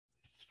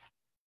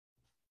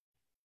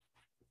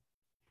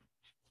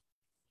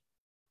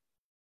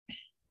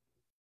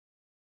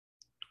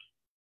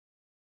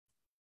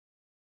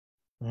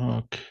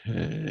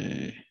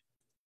Okay.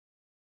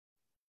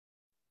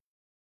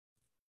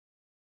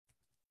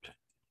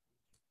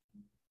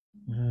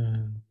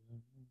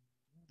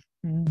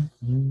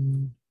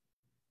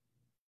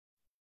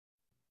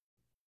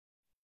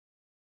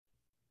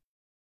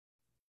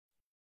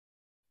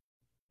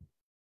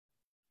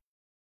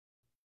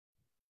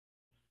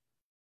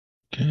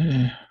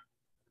 Okay.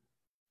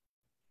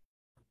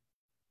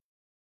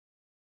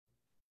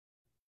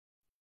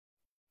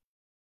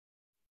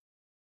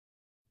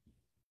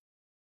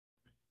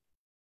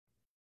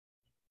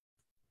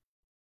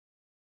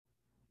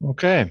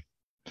 Okay.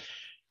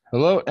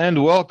 Hello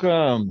and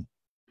welcome.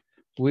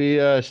 We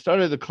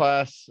started the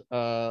class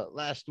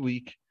last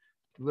week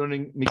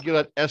learning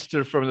Megillat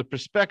Esther from the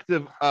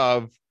perspective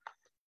of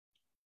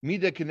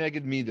Mida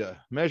Keneged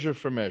Mida, measure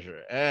for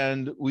measure.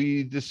 And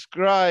we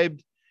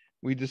discussed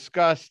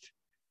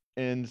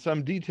in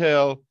some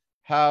detail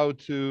how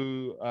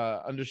to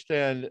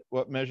understand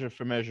what measure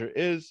for measure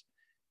is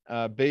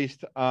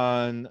based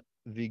on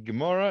the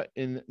Gemara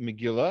in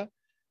Megillah.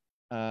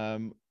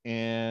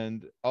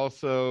 And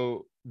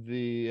also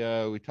we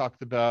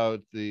talked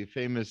about the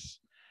famous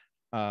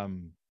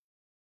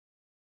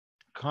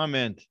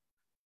comment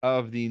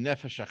of the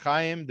Nefesh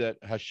HaChaim that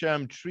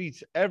Hashem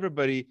treats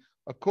everybody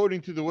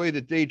according to the way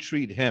that they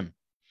treat him.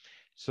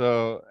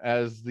 So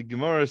as the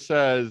Gemara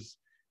says,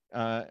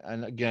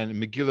 and again,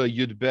 Megillah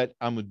Yud Bet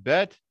Amud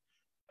Bet,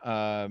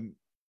 the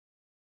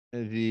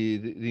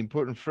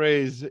important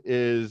phrase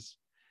is,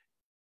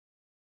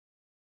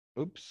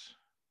 oops,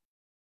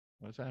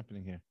 what's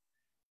happening here?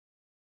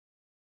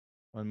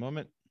 One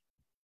moment.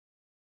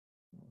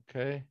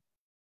 Okay.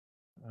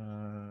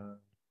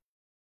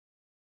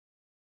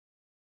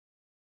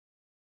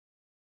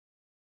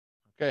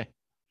 Okay.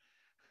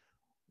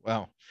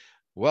 Well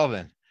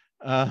then.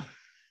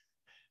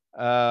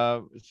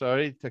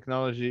 Sorry,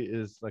 technology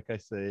is, like I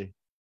say,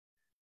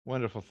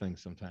 wonderful thing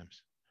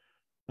sometimes.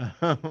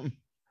 And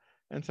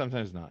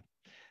sometimes not.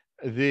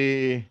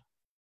 The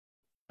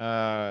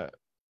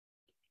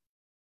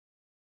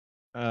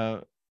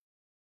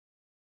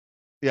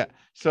yeah,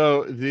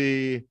 so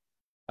the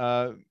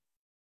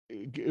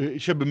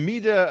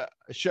Shabamida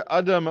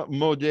Sha'adam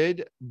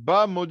Moded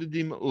Ba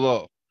Modedim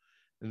Lo.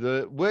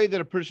 The way that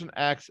a person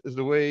acts is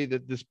the way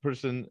that this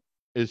person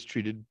is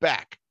treated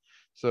back.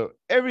 So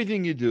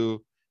everything you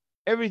do,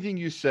 everything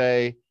you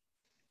say,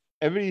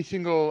 every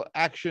single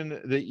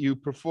action that you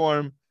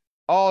perform,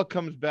 all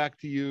comes back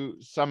to you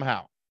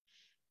somehow.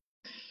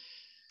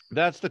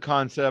 That's the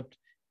concept,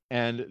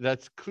 and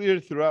that's clear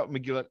throughout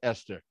Megillat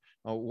Esther.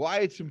 Now, why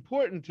it's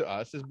important to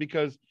us is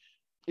because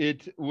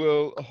it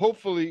will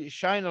hopefully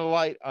shine a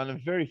light on a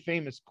very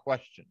famous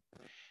question.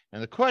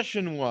 And the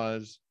question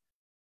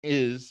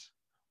is,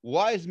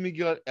 why is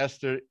Megillat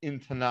Esther in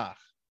Tanakh?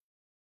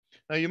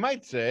 Now, you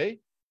might say,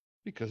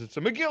 because it's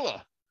a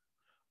Megillah.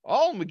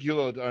 All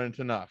Megillot are in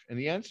Tanakh. And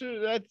the answer,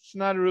 that's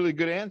not a really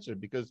good answer,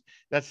 because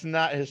that's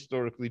not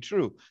historically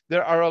true.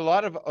 There are a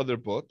lot of other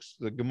books.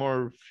 The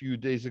Gemara a few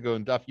days ago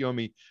in Daf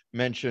Yomi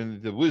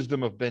mentioned the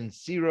Wisdom of Ben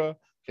Sira,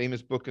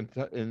 famous book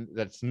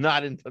that's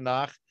not in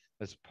Tanakh.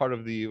 That's part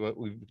of what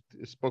we've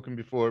spoken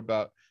before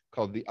about,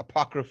 called the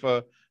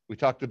Apocrypha. We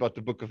talked about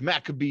the book of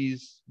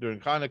Maccabees during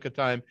Hanukkah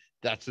time.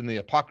 That's in the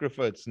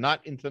Apocrypha. It's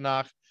not in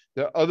Tanakh.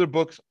 There are other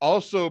books,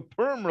 also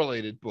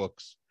Purim-related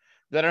books,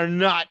 that are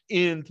not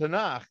in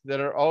Tanakh, that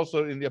are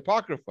also in the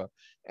Apocrypha.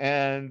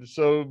 And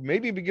so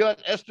maybe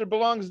Megillat Esther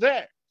belongs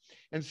there.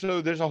 And so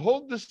there's a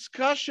whole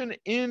discussion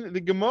in the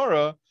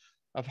Gemara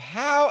of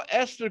how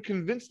Esther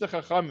convinced the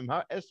Chachamim,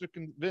 how Esther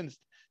convinced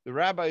the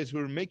rabbis who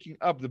are making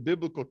up the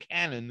biblical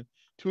canon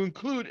to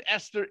include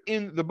Esther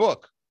in the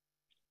book,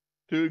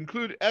 to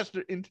include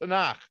Esther in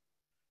Tanakh.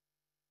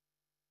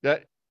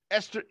 That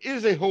Esther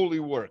is a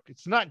holy work.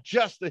 It's not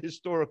just a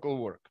historical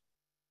work.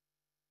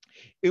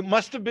 It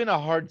must have been a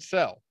hard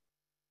sell,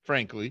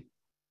 frankly,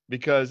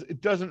 because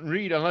it doesn't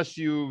read, unless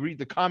you read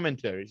the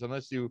commentaries,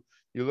 unless you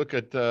look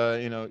at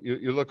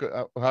you look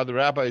at how the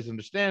rabbis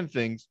understand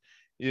things.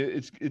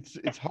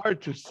 It's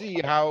hard to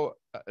see how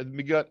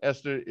Megillat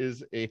Esther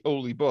is a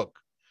holy book.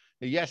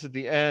 Yes, at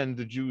the end,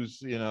 the Jews,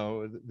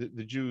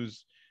 the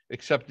Jews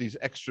accept these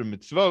extra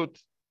mitzvot,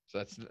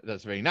 so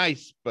that's very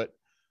nice. But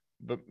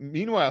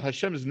meanwhile,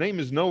 Hashem's name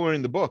is nowhere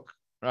in the book,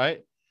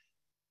 right?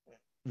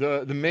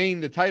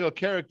 The title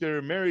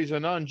character marries a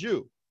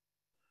non-Jew.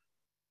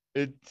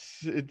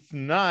 It's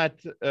not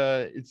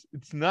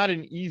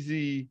an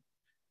easy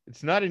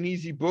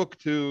book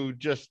to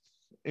just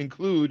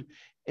include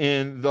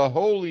in the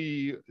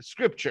holy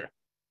scripture,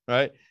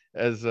 right?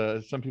 As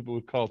some people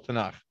would call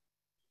Tanakh.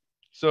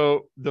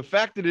 So the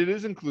fact that it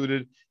is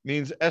included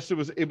means Esther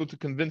was able to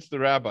convince the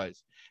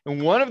rabbis.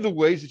 And one of the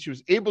ways that she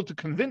was able to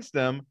convince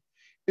them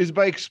is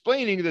by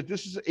explaining that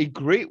this is a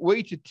great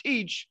way to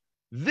teach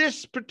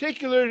this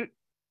particular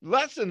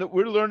lesson that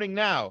we're learning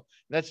now.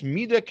 That's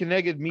Mida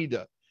Keneged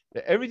Mida.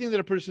 That everything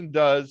that a person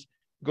does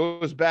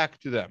goes back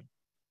to them,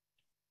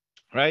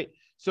 right?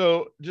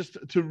 So just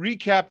to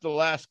recap the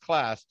last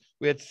class,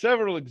 we had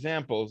several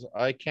examples.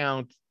 I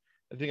count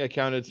I think I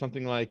counted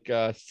something like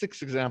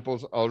 6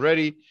 examples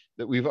already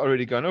that we've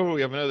already gone over.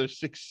 We have another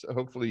 6,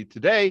 hopefully,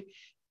 today.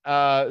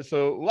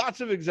 So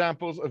lots of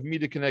examples of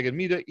Mida Keneged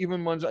Mida,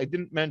 even ones I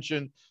didn't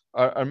mention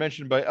are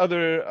mentioned by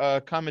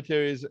other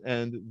commentaries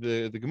and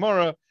the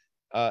Gemara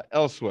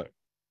elsewhere.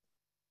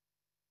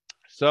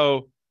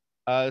 So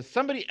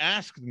somebody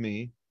asked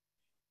me,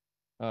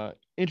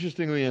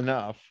 interestingly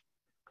enough,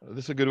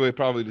 this is a good way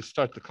probably to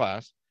start the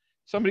class.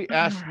 Somebody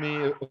asked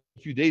me a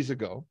few days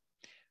ago,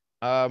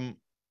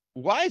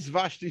 why is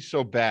Vashti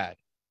so bad?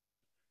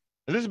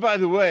 And this, by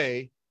the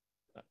way,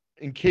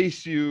 in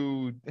case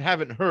you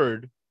haven't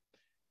heard,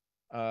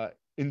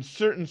 in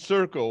certain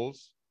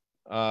circles,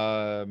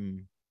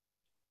 I'm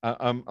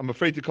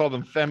afraid to call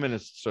them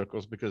feminist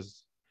circles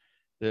because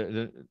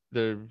it's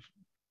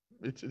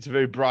a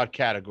very broad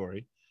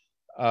category.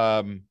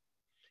 But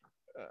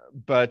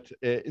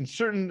in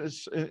certain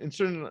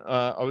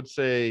I would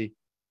say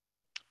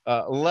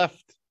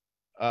left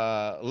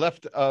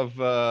of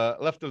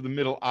the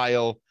middle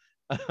aisle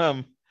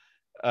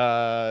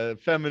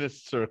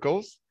feminist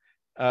circles,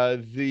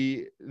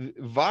 the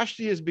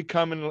Vashti has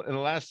become in the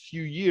last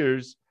few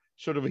years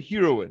sort of a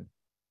heroine,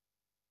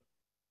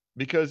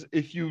 because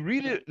if you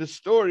read the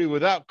story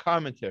without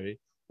commentary,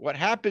 what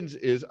happens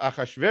is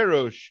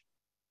Achashverosh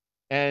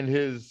and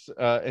his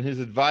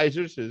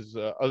advisors, his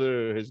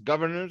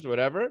governors,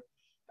 whatever,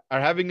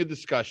 are having a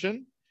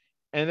discussion,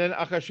 and then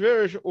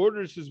Achashverosh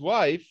orders his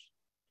wife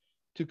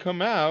to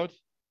come out.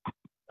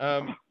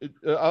 I'll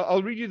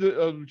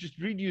just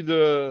read you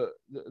the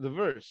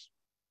verse.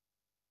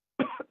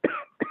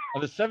 On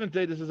the 7th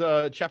day, this is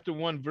chapter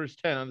 1, verse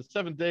 10. On the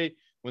 7th day,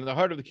 when the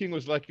heart of the king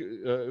was like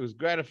it was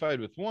gratified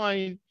with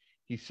wine,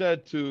 he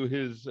said to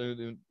his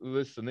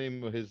list the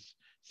name of his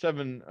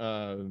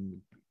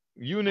 7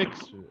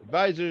 eunuchs,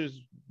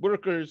 advisors,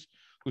 workers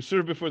who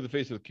served before the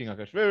face of the king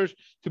Achashverosh,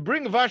 to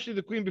bring Vashti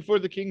the queen before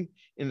the king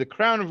in the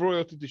crown of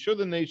royalty, to show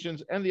the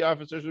nations and the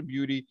officers her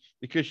beauty,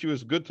 because she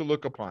was good to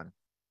look upon.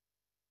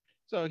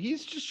 So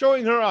he's just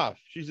showing her off.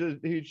 She's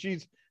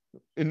in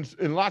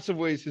lots of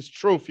ways his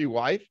trophy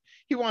wife.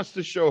 He wants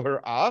to show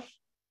her off.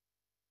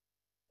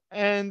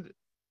 And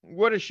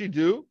what does she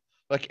do?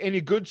 Like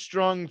any good,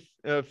 strong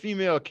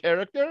female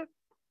character,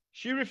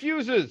 she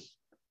refuses,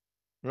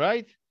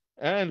 right?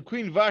 And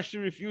Queen Vashti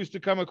refused to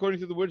come according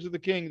to the words of the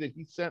king that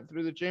he sent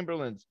through the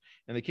chamberlains.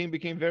 And the king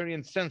became very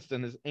incensed,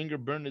 and his anger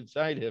burned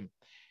inside him.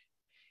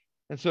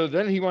 And so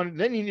then he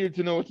needed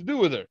to know what to do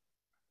with her.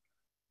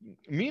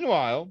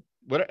 Meanwhile,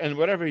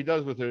 whatever he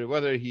does with her,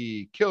 whether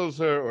he kills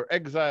her or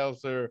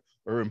exiles her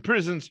or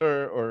imprisons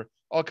her or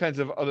all kinds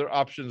of other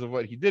options of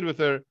what he did with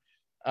her,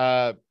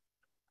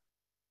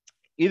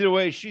 either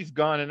way, she's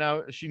gone, and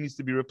now she needs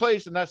to be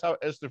replaced, and that's how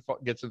Esther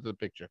gets into the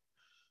picture.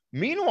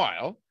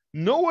 Meanwhile,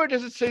 nowhere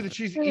does it say that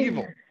she's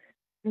evil.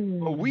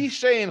 But we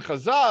say in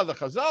Chazal, the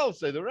Chazal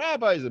say, the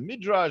rabbis, the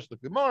Midrash, the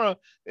Gemara,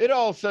 it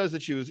all says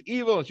that she was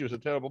evil and she was a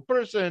terrible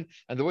person,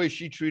 and the way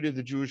she treated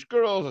the Jewish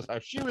girls is how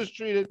she was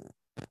treated.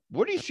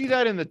 Where do you see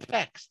that in the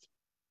text?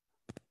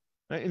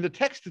 In the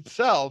text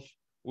itself,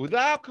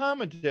 without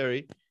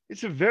commentary,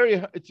 it's a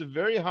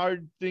very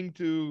hard thing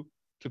to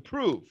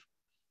prove,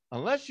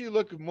 unless you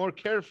look more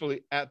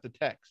carefully at the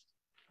text,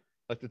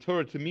 like the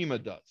Torah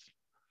Tamima does.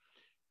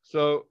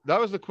 So that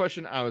was the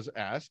question I was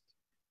asked.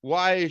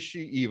 Why is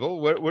she evil?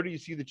 Where do you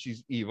see that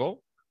she's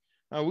evil?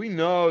 Now, we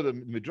know the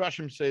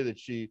Midrashim say that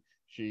she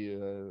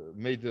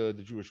made the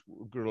Jewish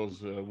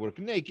girls work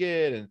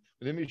naked, and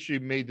then she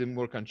made them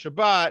work on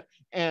Shabbat.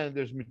 And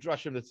there's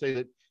Midrashim that say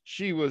that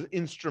she was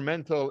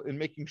instrumental in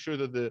making sure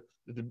that the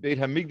Beit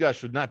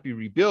HaMikdash would not be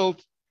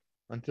rebuilt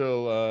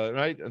until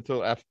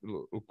after,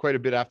 quite a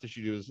bit after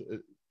she was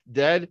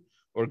dead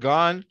or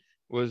gone.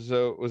 Was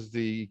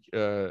the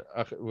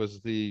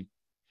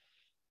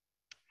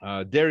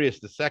Darius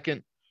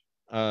II,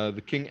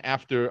 the king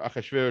after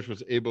Achashverosh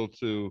was able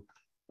to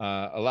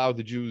allow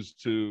the Jews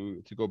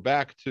to go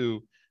back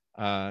to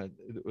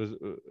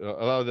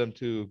allow them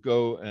to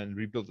go and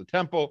rebuild the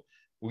temple.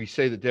 We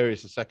say that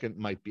Darius II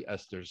might be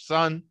Esther's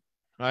son,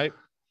 right?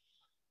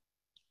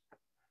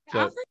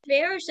 So,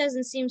 Achashverosh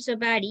doesn't seem so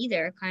bad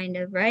either, kind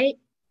of, right?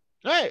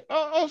 Right.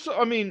 Also,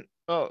 I mean,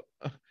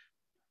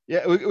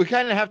 yeah, we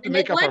kind of have to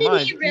make up our minds. What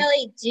did he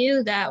really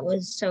do that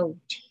was so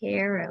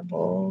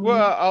terrible?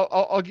 Well,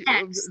 I'll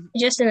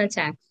just in the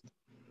text.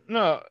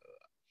 No.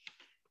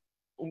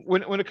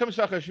 When it comes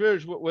to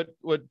Achashverosh, what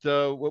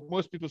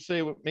most people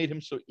say what made him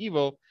so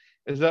evil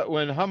is that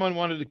when Haman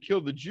wanted to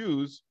kill the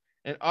Jews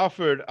and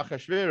offered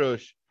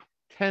Achashverosh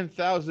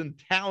 10,000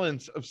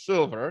 talents of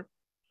silver,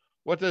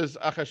 what does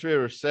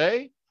Achashverosh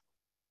say?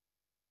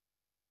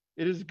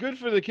 It is good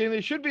for the king;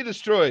 they should be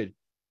destroyed,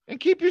 and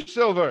keep your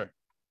silver.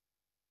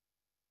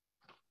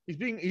 He's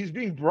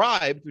being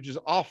bribed, which is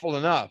awful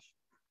enough,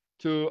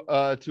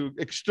 to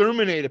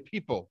exterminate a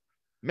people,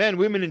 men,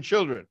 women, and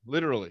children,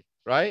 literally,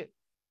 right?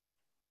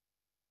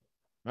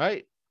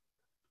 Right,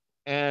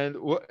 and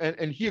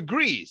he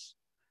agrees,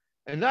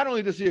 and not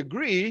only does he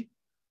agree,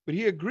 but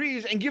he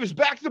agrees and gives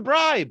back the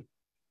bribe.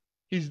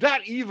 He's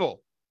that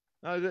evil.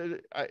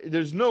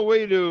 There's no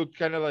way to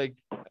kind of like,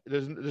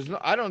 there's no,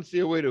 I don't see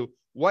a way to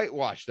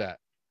whitewash that.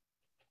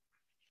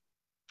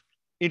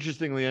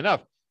 Interestingly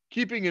enough,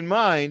 keeping in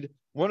mind,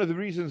 one of the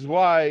reasons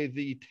why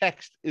the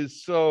text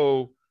is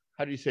so,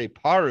 how do you say,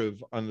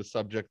 paruv on the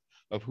subject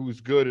of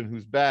who's good and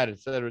who's bad, et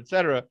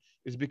cetera,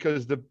 is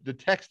because the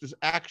text is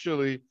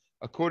actually,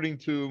 according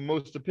to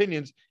most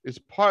opinions, is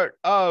part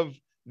of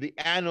the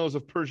annals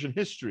of Persian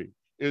history.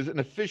 It is an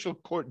official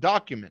court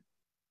document.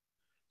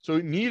 So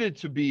it needed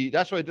to be,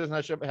 that's why it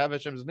doesn't have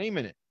Hashem's name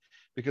in it,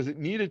 because it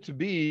needed to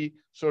be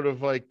sort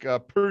of like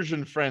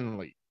Persian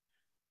friendly,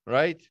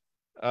 right?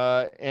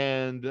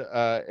 And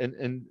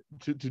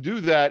to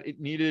do that, it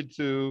needed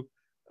to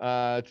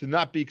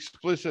not be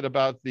explicit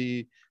about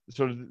the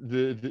sort of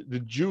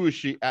the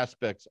Jewishy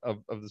aspects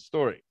of the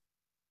story.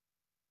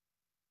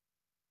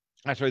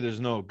 That's why there's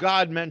no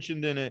God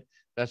mentioned in it.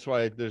 That's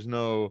why there's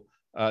no.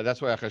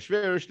 That's why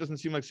Achashverosh doesn't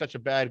seem like such a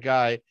bad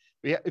guy.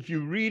 But if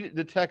you read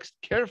the text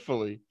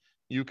carefully,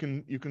 you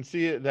can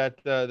see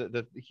that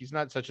that he's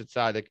not such a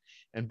tzaddik.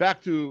 And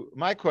back to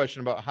my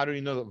question about how do you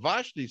know that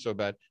Vashti is so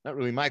bad? Not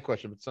really my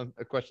question, but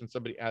a question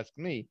somebody asked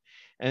me.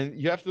 And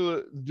you have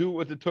to do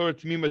what the Torah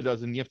Tamima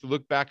does, and you have to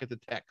look back at the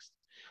text.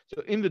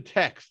 So in the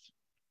text,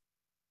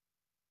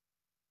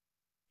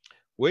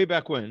 way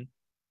back when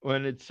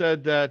it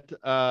said that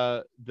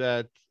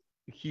that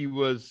he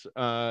was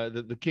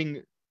that the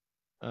king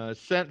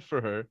sent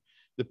for her,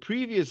 the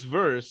previous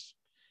verse,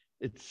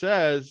 it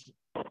says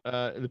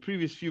in the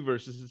previous few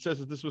verses, it says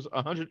that this was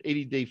a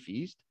 180-day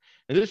feast,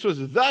 and this was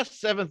the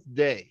seventh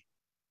day.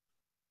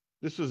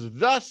 This was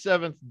the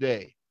seventh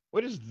day.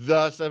 What is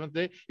the seventh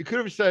day? You could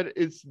have said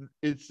it's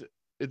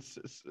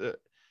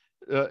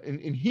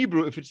in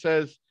Hebrew, if it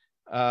says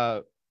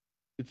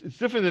it's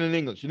different than in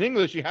English. In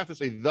English, you have to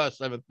say the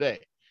seventh day.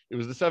 It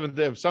was the seventh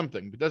day of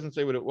something, but it doesn't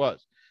say what it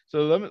was.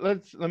 So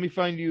let me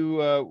find you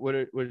what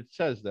it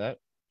says that.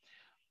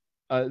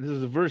 This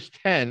is verse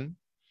 10.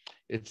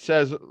 It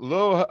says,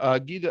 Lo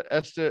Gida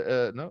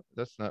Esther. No,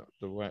 that's not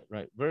the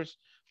right verse.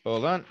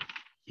 Hold on.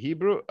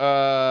 Hebrew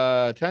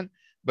 10.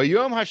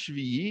 Bayom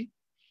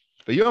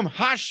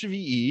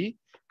Hashvi'i,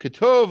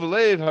 Ketov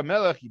Lev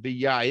Hamelech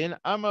B'Yayin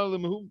Amar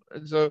Lemhu.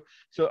 So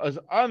as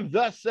on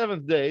the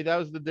seventh day, that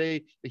was the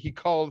day that he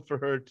called for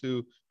her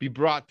to be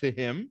brought to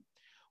him.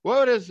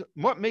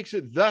 What makes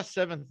it the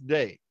seventh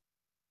day?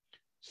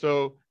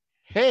 So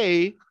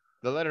hey,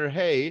 the letter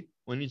hey,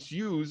 when it's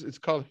used, it's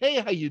called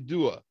hey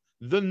hayidua,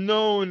 the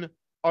known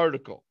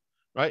article,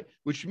 right?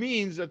 Which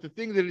means that the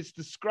thing that it's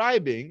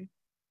describing,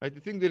 right,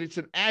 the thing that it's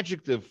an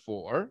adjective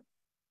for,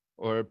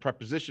 or a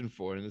preposition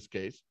for in this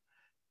case,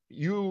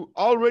 you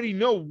already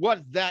know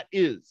what that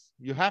is.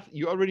 You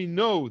already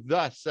know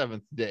the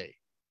seventh day.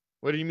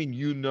 What do you mean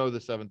you know the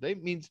seventh day?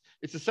 It means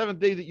it's the seventh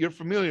day that you're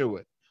familiar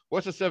with.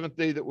 What's the seventh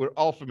day that we're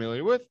all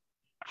familiar with?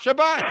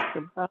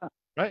 Shabbat,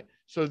 right?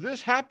 So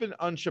this happened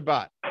on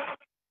Shabbat.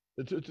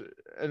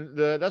 And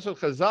that's what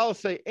Chazal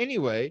say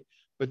anyway,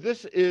 but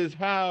this is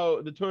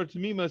how the Torah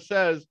Tamima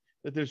says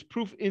that there's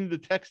proof in the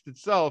text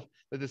itself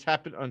that this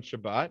happened on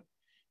Shabbat.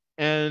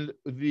 And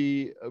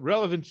the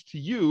relevance to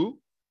you,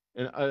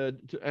 and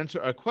to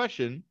answer our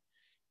question,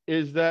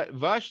 is that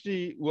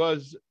Vashti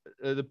was,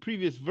 the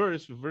previous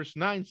verse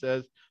 9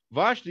 says,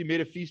 Vashti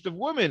made a feast of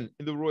women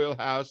in the royal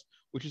house,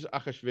 which is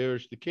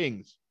Achashverosh the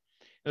king's.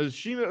 Now,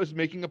 Shema was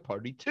making a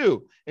party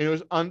too. And it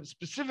was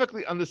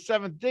specifically on the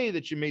seventh day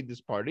that she made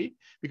this party,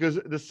 because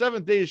the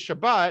seventh day is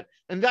Shabbat,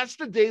 and that's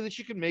the day that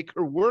she could make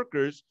her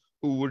workers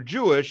who were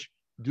Jewish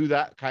do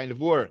that kind of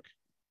work.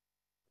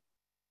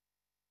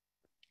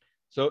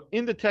 So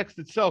in the text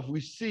itself,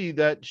 we see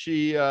that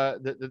she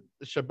that the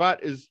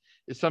Shabbat is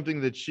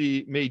something that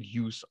she made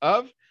use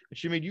of, and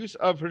she made use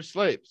of her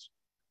slaves.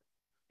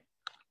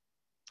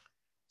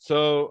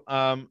 So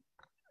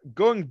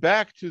going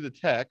back to the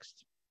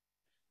text,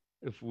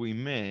 if we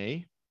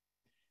may,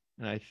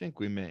 and I think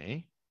we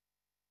may.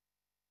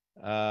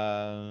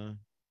 There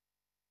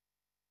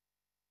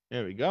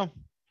we go.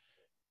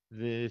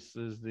 This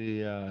is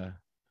the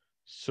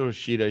source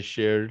sheet I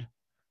shared,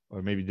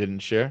 or maybe didn't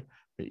share.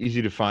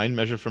 Easy to find,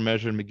 measure for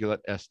measure in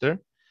Megillat Esther.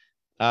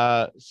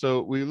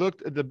 So we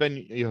looked at the Ben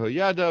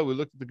Yehoyada, we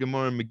looked at the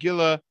Gemara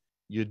Megillah,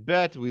 Yud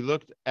Bet, we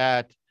looked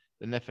at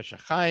the Nefesh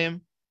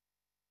HaChaim,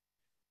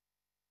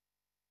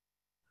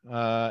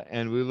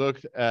 and we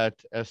looked at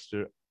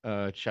Esther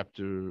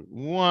chapter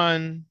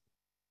 1,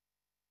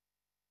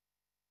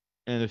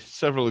 and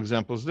several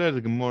examples there, the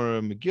Gemara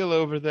Megillah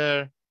over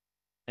there.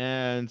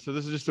 And so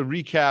this is just a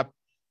recap.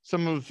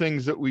 Some of the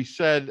things that we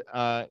said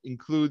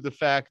include the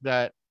fact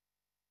that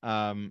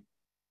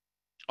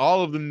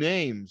all of the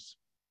names.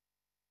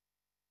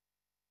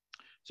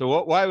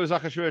 So why was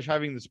Achashverosh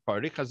having this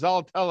party?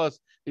 Chazal tell us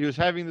he was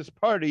having this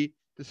party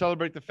to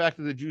celebrate the fact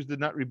that the Jews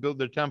did not rebuild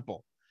their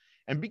temple.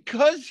 And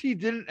because he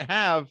didn't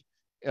have,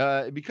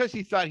 because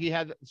he thought he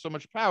had so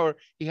much power,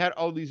 he had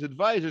all these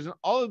advisors, and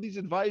all of these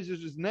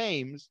advisors'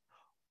 names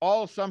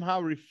all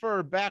somehow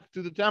refer back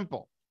to the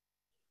temple,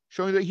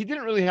 showing that he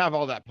didn't really have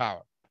all that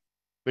power,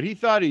 but he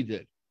thought he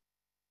did.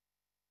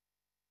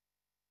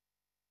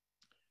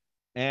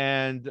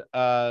 And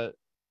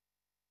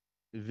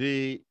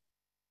the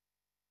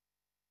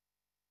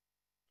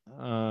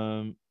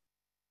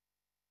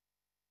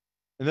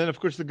and then, of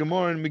course, the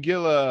Gemara in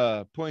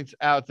Megillah points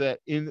out that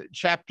in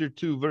chapter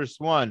 2, verse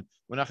 1,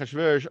 when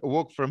Achashverosh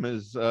awoke from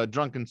his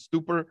drunken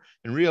stupor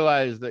and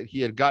realized that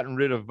he had gotten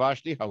rid of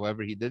Vashti,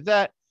 however he did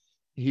that,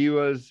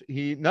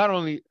 he not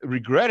only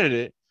regretted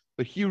it,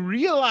 but he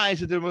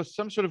realized that there was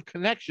some sort of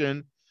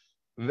connection.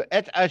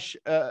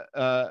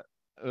 Zacharet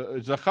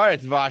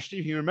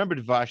Vashti, he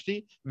remembered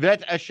Vashti,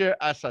 Vet Asher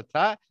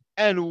Asata,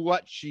 and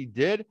what she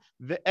did,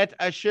 the Et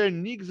Asher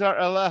Nigzar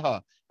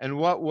Aleha, and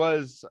what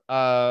was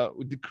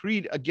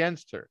decreed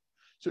against her.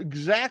 So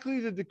exactly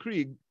the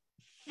decree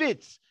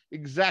fits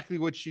exactly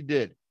what she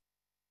did.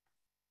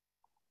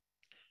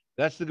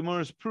 That's the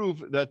Gemara's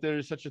proof that there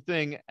is such a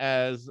thing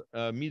as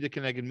Mida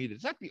Keneged Mida.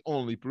 It's not the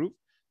only proof.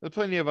 There's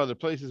plenty of other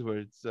places where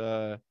it's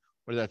where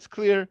that's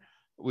clear.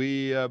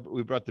 We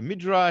brought the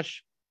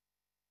Midrash.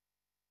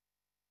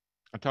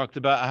 I talked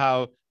about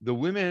how the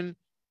women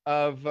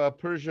of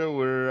Persia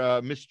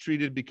were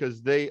mistreated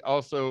because they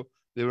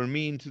were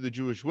mean to the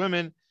Jewish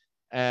women,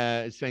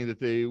 saying that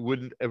they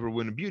wouldn't ever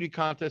win a beauty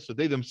contest. So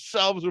they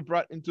themselves were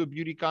brought into a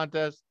beauty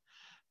contest.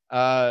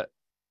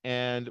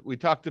 And we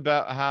talked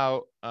about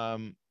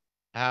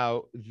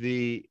how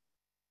the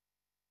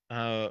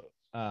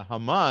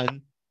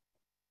Haman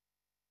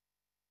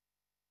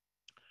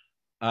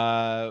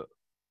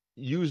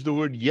used the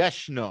word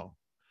yeshno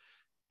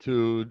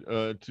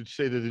to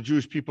say that the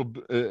Jewish people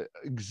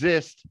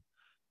exist,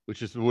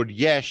 which is the word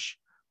yesh,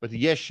 but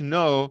the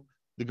yeshno,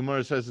 the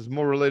Gemara says, is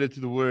more related to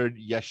the word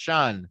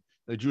yashan.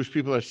 The Jewish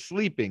people are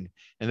sleeping,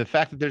 and the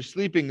fact that they're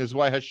sleeping is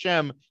why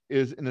Hashem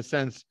is, in a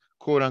sense,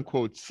 quote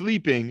unquote,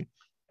 sleeping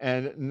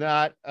and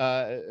not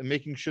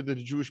making sure that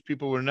the Jewish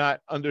people were not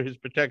under his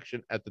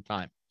protection at the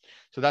time.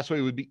 So that's why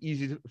it would be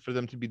easy for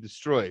them to be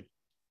destroyed.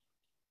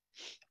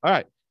 All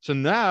right. So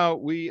now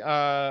we're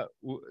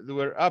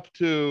up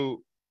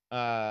to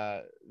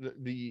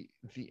the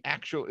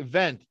actual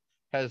event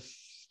has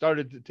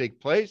started to take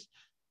place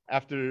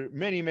after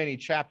many, many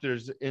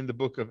chapters in the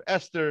book of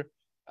Esther,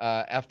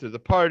 after the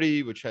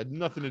party, which had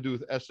nothing to do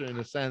with Esther in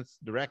a sense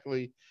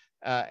directly,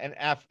 and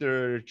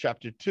after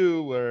chapter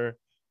 2, where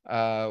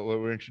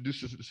we're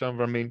introduced to some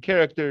of our main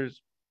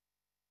characters,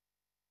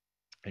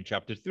 and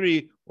chapter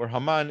 3, where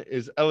Haman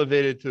is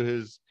elevated to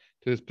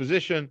his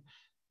position.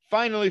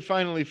 Finally,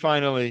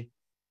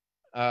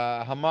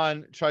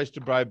 Haman tries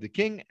to bribe the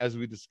king, as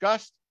we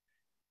discussed,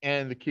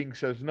 and the king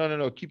says,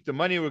 "No, keep the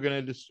money. We're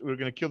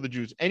gonna kill the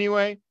Jews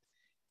anyway."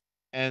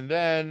 And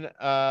then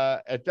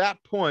at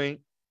that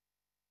point,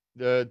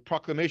 the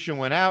proclamation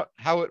went out.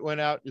 How it went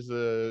out is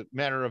a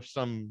matter of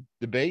some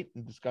debate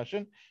and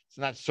discussion. It's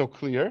not so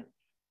clear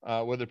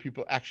whether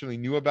people actually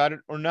knew about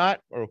it or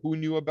not, or who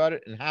knew about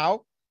it and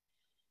how.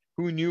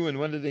 Who knew and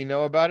when did they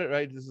know about it?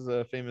 Right. This is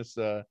a famous.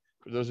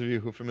 For those of you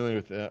who are familiar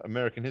with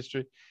American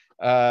history,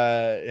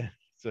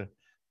 it's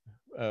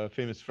a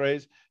famous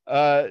phrase.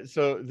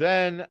 So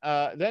then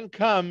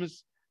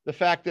comes the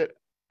fact that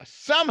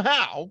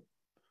somehow,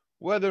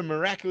 whether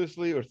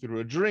miraculously or through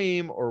a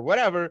dream or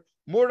whatever,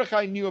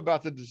 Mordechai knew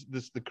about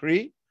this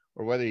decree,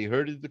 or whether he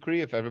heard the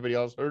decree, if everybody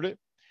else heard it.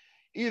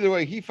 Either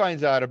way, he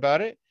finds out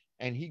about it,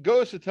 and he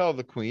goes to tell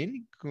the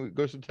queen,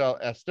 goes to tell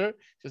Esther,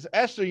 says,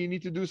 "Esther, you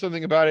need to do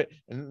something about it.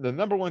 And the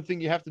number one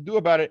thing you have to do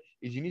about it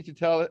is you need to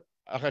tell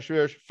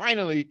Achashverosh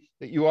finally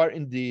that you are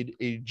indeed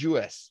a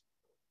Jewess."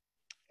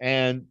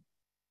 And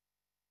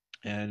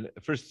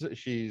first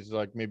she's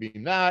like, maybe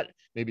not,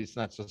 maybe it's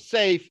not so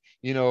safe.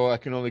 I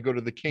can only go to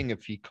the king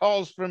if he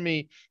calls for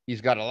me.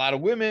 He's got a lot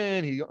of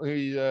women. He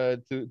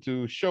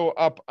to show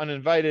up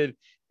uninvited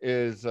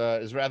is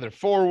rather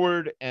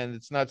forward, and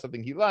it's not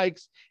something he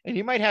likes, and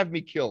he might have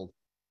me killed.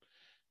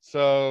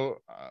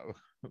 So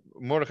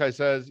Mordechai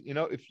says,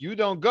 if you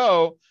don't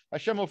go,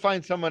 Hashem will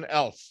find someone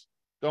else.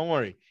 Don't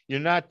worry. You're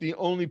not the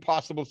only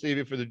possible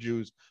savior for the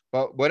Jews,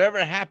 but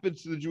whatever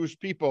happens to the Jewish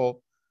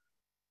people,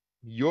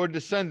 your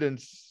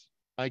descendants,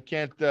 I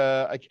can't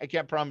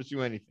promise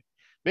you anything.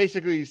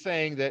 Basically, he's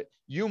saying that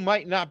you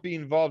might not be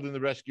involved in the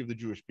rescue of the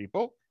Jewish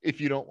people if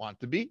you don't want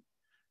to be,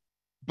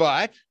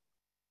 but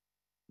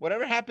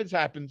whatever happens.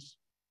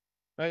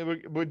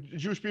 Right?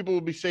 Jewish people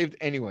will be saved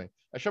anyway.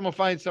 Hashem will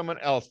find someone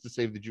else to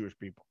save the Jewish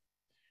people.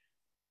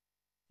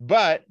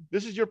 But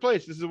this is your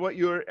place. This is what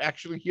you're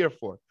actually here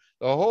for.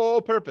 The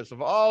whole purpose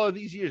of all of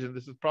these years, and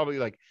this is probably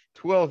like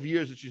 12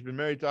 years that she's been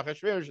married to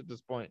Achashverosh at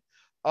this point,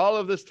 all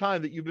of this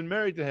time that you've been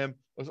married to him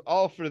was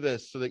all for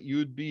this, so that you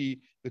would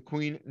be the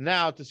queen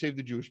now to save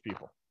the Jewish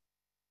people.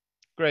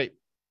 Great.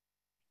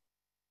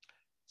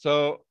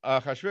 So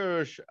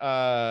Achashverosh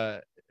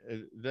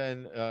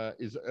then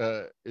is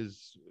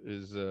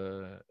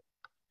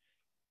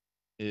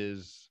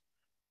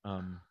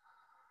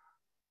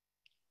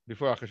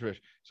before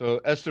Achashverosh. So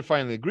Esther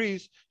finally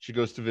agrees. She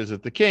goes to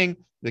visit the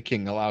king. The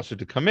king allows her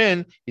to come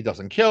in. He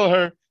doesn't kill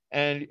her.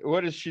 And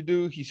what does she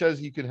do? He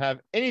says, you can have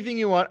anything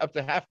you want, up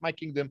to half my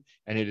kingdom,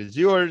 and it is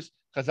yours.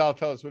 Chazal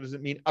tell us, what does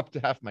it mean, up to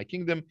half my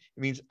kingdom?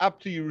 It means up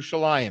to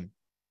Yerushalayim.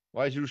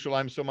 Why is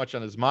Jerusalem so much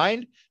on his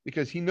mind?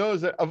 Because he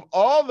knows that of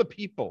all the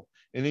people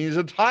in his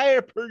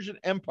entire Persian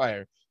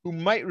Empire who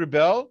might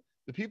rebel,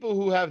 the people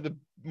who have the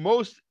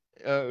most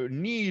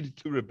need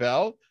to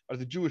rebel are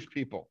the Jewish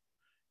people.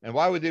 And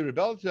why would they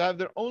rebel? To have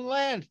their own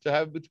land,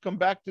 to come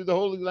back to the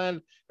holy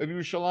land of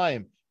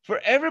Jerusalem. For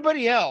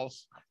everybody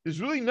else,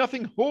 there's really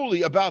nothing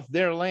holy about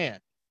their land,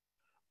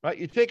 right?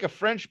 You take a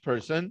French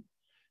person,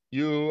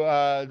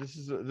 this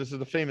is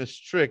the famous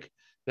trick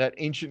that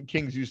ancient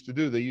kings used to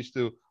do. They used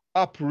to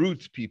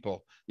uproot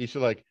people. They used to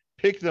like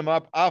pick them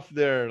up off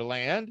their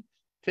land,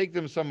 take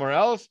them somewhere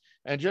else,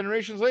 and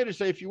generations later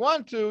say, if you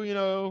want to,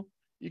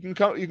 you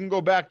can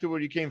go back to where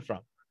you came from.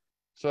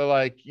 So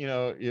like,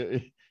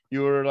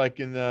 you were like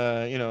in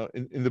the,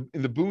 in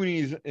the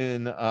boonies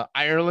in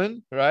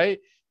Ireland, right?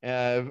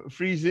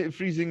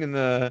 Freezing in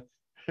the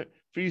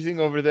freezing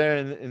over there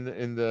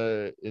in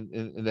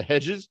the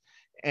hedges,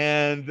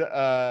 and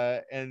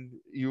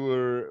you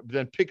were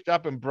then picked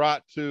up and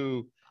brought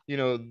to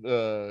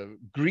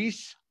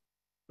Greece,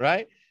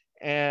 right?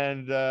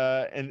 And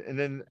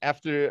then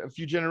after a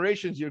few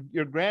generations,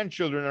 your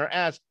grandchildren are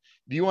asked,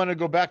 do you want to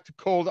go back to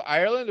cold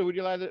Ireland, or would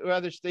you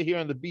rather stay here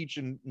on the beach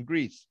in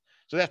Greece?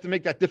 So they have to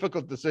make that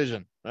difficult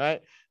decision,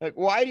 right? Like,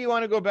 why do you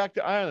want to go back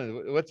to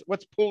Ireland?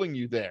 What's pulling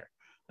you there?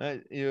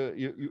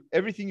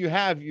 Everything you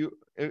have,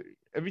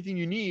 everything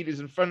you need is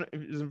in front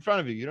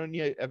of you. You don't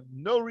have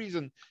no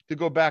reason to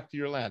go back to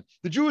your land.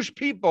 The Jewish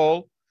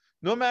people,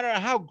 no matter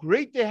how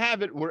great they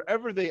have it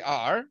wherever they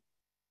are,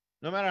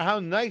 no matter how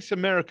nice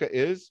America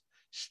is,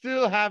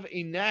 still have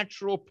a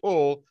natural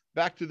pull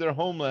back to their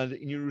homeland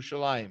in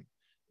Jerusalem,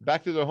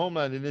 back to their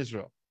homeland in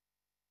Israel.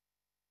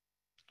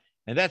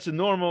 And that's a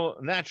normal,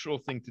 natural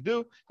thing to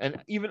do.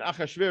 And even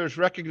Achashverosh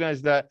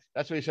recognized that.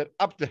 That's why he said,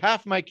 up to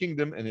half my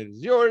kingdom and it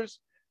is yours,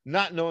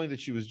 not knowing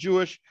that she was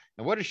Jewish.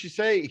 And what does she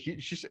say?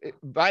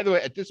 By the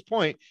way, at this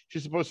point,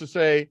 she's supposed to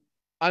say,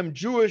 I'm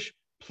Jewish.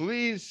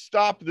 Please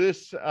stop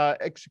this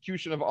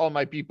execution of all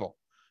my people.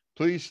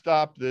 Please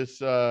stop this,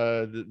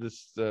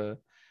 this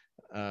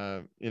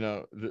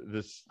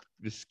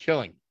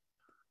killing.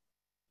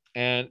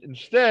 And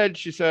instead,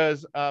 she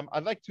says,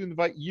 I'd like to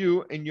invite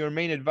you and your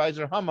main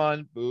advisor,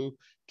 Haman,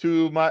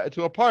 to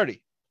a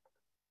party.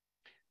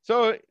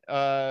 So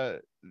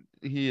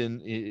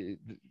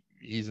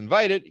he's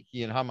invited.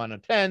 He and Haman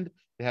attend.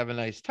 They have a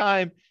nice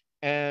time.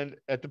 And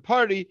at the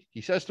party, he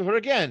says to her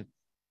again,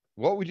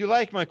 what would you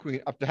like, my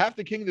queen? Up to half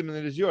the kingdom and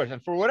it is yours.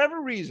 And for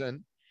whatever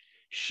reason,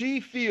 she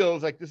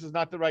feels like this is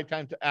not the right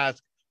time to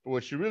ask for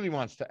what she really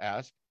wants to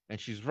ask. And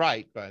she's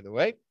right, by the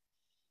way.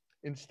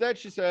 Instead,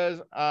 she says,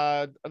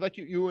 I'd like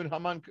you and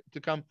Haman to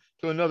come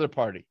to another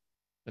party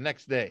the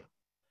next day.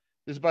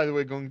 This is, by the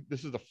way,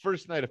 this is the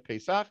first night of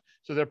Pesach.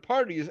 So their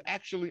party is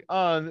actually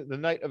on the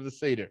night of the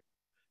Seder.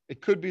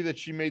 It could be that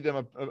she made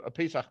them a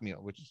Pesach meal,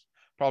 which is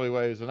probably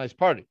why it was a nice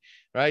party,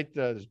 right?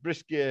 There's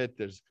brisket,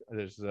 there's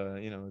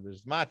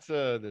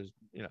matzah, there's,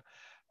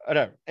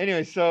 whatever.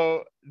 Anyway,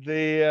 so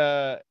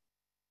the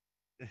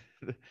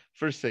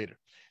first Seder.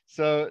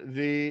 So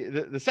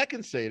the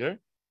second Seder,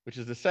 which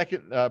is the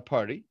second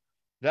party,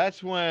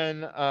 that's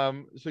when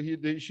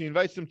she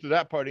invites them to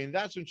that party, and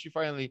that's when she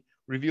finally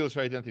reveals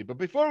her identity. But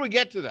before we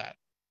get to that,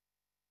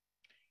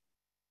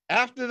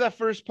 after that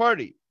first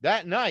party,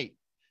 that night,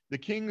 the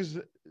king's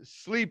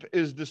sleep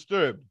is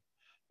disturbed.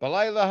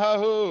 Right,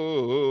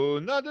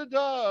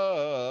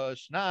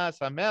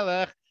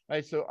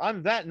 so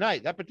on that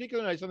night, that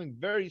particular night, something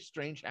very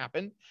strange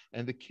happened,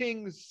 and the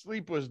king's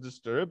sleep was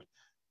disturbed.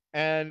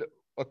 And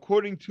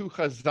according to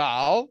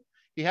Chazal,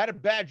 he had a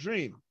bad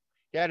dream.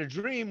 He had a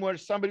dream where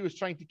somebody was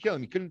trying to kill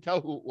him. He couldn't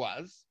tell who it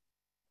was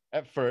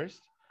at first.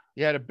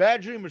 He had a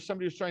bad dream where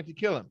somebody was trying to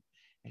kill him.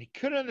 And he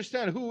couldn't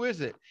understand who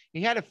is it.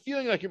 He had a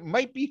feeling like it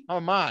might be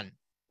Haman.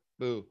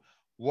 Boo.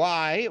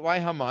 Why? Why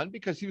Haman?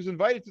 Because he was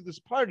invited to this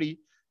party.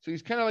 So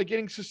he's kind of like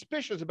getting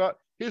suspicious about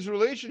his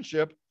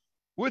relationship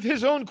with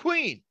his own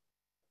queen.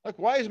 Like,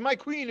 why is my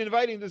queen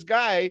inviting this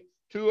guy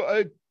to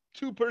a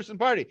two-person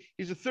party?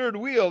 He's a third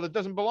wheel that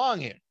doesn't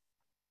belong here.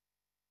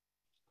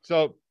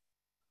 So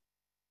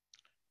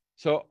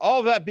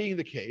all that being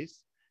the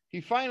case,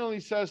 he finally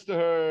says to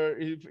her,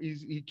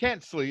 he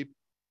can't sleep.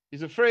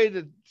 He's afraid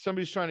that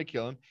somebody's trying to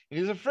kill him, and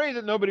he's afraid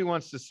that nobody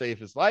wants to save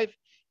his life,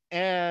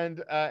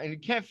 and he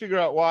can't figure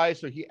out why.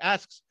 So he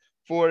asks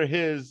for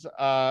the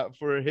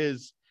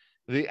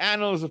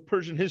annals of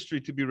Persian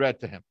history to be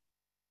read to him.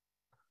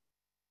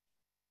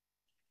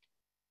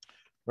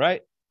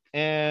 Right,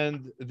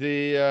 and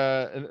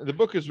the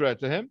book is read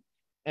to him.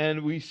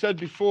 And we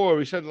said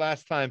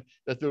last time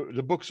that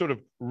the book sort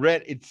of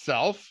read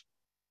itself,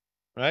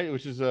 right?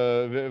 Which is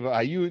the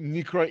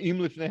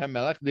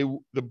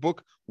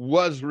book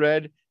was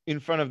read in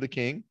front of the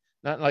king,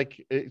 not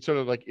like it sort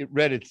of like it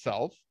read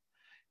itself.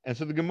 And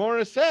so the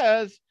Gemara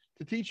says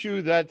to teach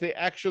you that they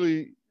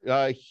actually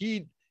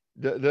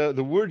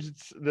the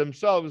words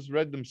themselves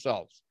read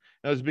themselves.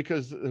 That was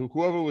because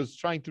whoever was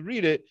trying to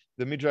read it,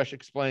 the Midrash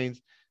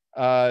explains.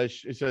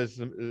 It says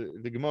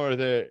the Gemara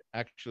there,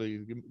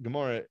 actually,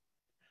 Gemara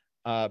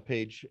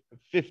page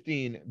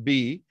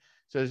 15b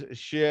says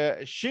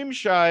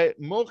Shimshai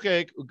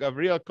Mochek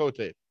uGavriel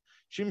Kotev.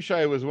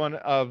 Shimshai was one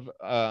of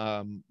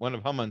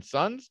Haman's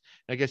sons.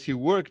 I guess he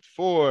worked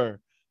for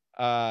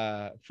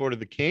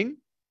the king.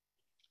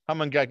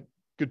 Haman got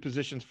good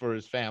positions for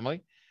his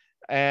family,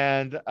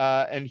 and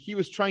he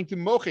was trying to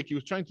mochek. He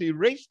was trying to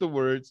erase the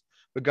words,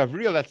 but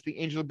Gavriel, that's the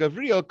angel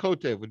Gavriel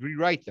Kotev, would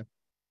rewrite them.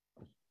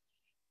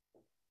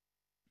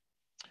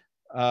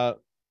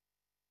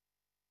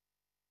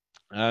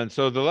 And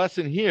so the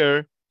lesson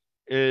here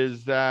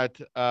is that,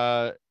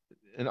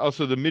 and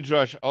also the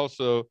Midrash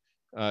also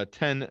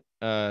 10:2,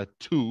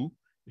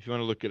 if you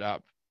want to look it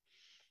up,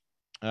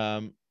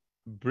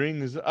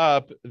 brings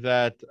up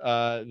that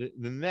the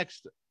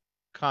next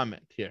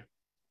comment here.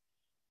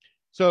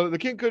 So the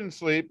king couldn't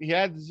sleep.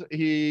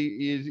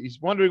 He's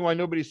wondering why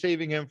nobody's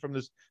saving him from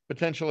this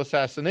potential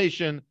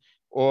assassination,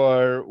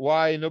 or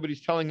why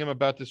nobody's telling him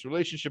about this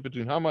relationship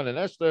between Haman and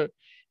Esther.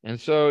 And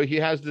so he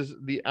has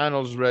the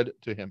annals read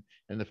to him.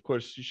 And of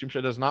course,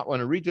 Shimshai does not want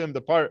to read to him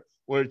the part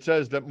where it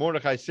says that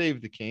Mordechai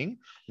saved the king.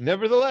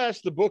 Nevertheless,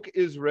 the book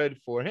is read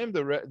for him.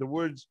 The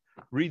words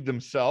read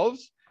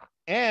themselves.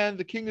 And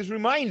the king is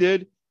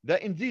reminded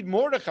that indeed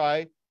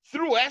Mordechai,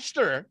 through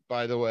Esther,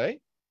 by the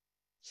way,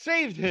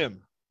 saved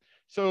him.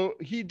 So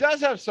he does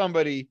have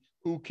somebody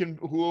who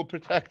will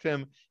protect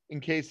him in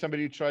case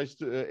somebody tries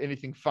to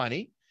anything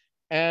funny.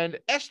 And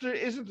Esther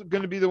isn't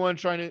going to be the one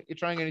trying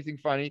anything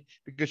funny,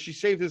 because she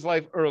saved his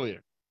life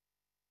earlier.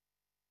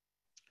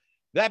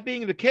 That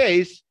being the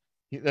case,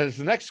 the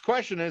next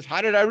question is,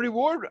 how did I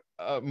reward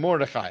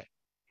Mordechai?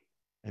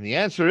 And the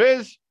answer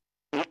is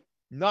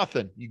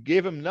nothing. You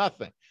gave him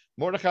nothing.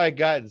 Mordechai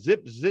got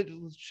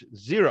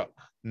zero,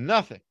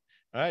 nothing.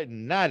 All right,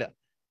 nada.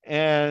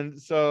 And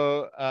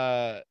so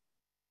at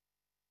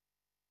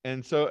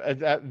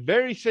that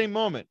very same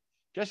moment,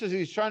 just as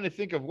he's trying to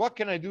think of what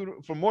can I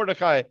do for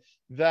Mordechai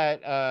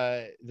that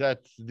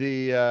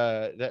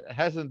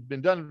hasn't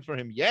been done for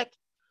him yet,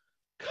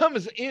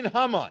 comes in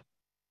Haman,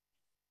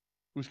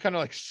 who's kind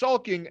of like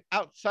sulking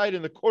outside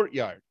in the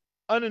courtyard,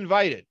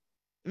 uninvited,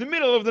 in the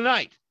middle of the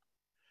night,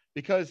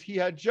 because he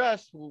had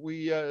just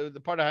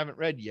the part I haven't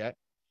read yet,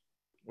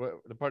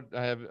 the part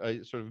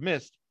I sort of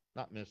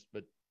not missed,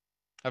 but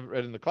haven't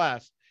read in the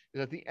class,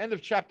 is at the end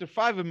of chapter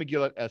 5 of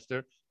Megillat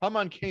Esther,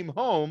 Haman came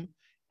home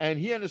and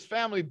he and his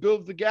family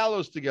built the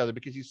gallows together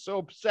because he's so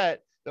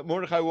upset that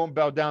Mordechai won't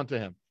bow down to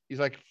him. He's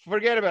like,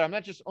 forget about it. I'm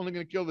not just only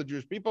going to kill the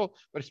Jewish people,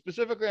 but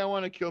specifically I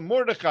want to kill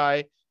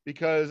Mordechai,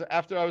 because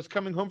after I was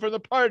coming home from the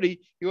party,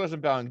 he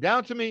wasn't bowing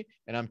down to me,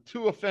 and I'm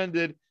too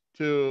offended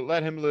to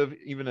let him live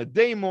even a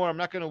day more. I'm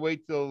not going to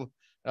wait till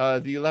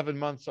the 11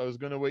 months I was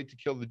going to wait to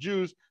kill the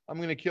Jews. I'm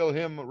going to kill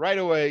him right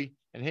away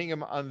and hang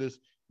him on this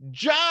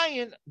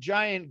giant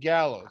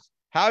gallows.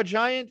 How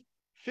giant?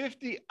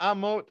 50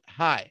 amot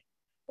high.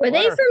 Were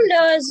they from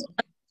Noah's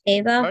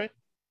Teva? Sorry?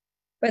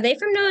 Were they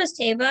from Noah's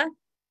Teva?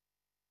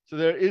 So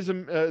there is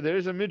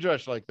a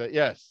midrash like that.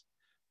 Yes.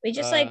 We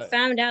just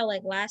found out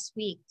last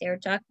week they were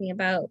talking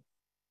about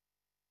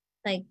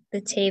the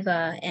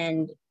Teva,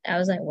 and I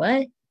was like,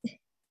 what?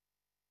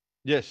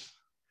 Yes,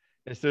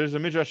 there's a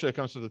midrash that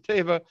comes from the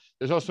Teva.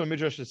 There's also a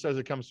midrash that says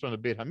it comes from the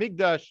Beit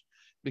Hamikdash,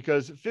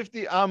 because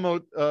 50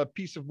 amot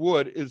piece of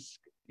wood is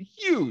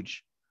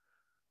huge.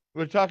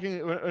 We're talking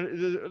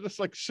just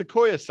like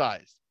sequoia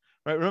sized,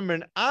 right? Remember,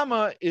 an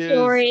amma is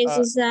stories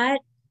is that?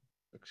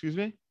 Excuse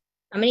me?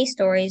 How many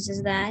stories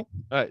is that?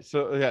 All right,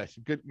 so yes,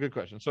 good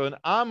question. So an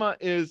amma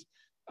is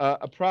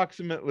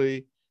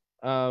approximately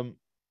 2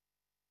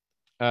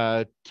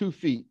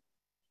 feet.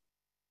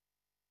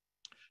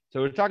 So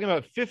we're talking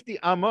about 50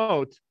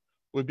 amot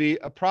would be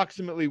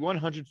approximately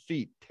 100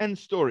 feet, 10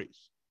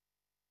 stories,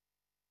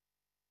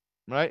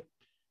 right?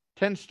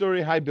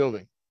 10-story high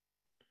building.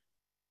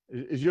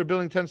 Is your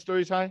building 10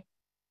 stories high?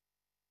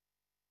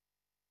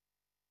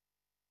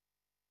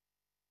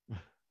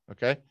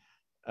 Okay.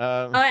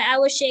 I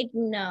was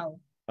shaking no.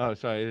 Oh,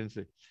 sorry, I didn't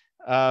see.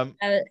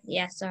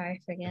 Yeah,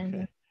 sorry, forget it.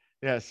 Okay.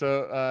 Yeah,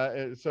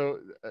 so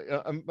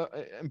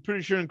I'm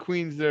pretty sure in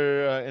Queens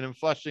and in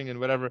Flushing and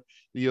whatever,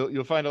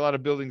 you'll find a lot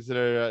of buildings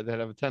that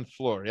have a 10th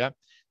floor. Yeah,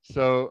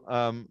 so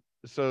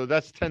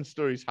that's 10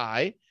 stories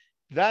high.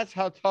 That's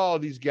how tall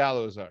these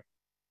gallows are.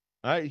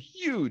 All right,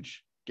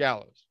 huge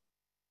gallows.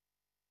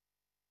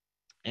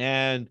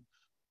 And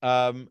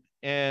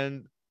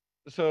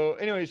so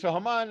anyway, so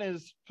Haman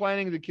is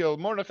planning to kill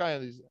Mordechai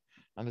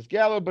on this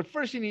gallows, but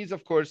first he needs,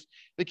 of course,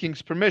 the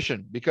king's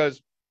permission,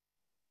 because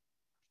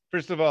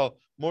first of all,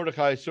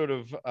 Mordechai sort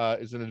of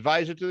is an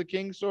advisor to the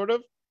king, sort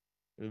of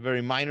a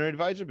very minor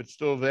advisor, but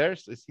still there.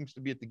 So it seems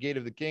to be at the gate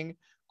of the king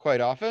quite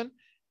often.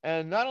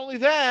 And not only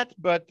that,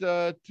 but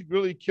to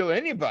really kill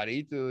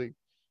anybody,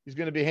 he's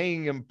going to be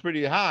hanging him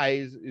pretty high.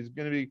 Is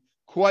going to be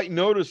quite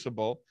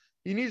noticeable.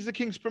 He needs the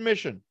king's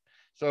permission.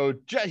 So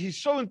he's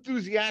so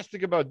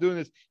enthusiastic about doing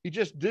this. He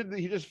just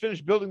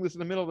finished building this in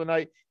the middle of the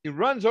night. He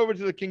runs over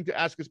to the king to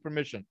ask his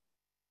permission.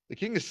 The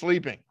king is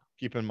sleeping,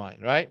 keep in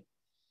mind, right?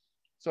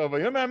 So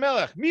Vayomer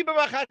Melech, mi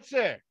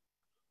b'machatzer.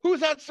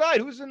 Who's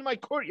outside? Who's in my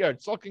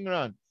courtyard sulking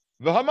around?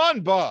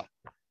 V'Haman ba.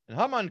 And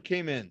Haman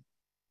came in.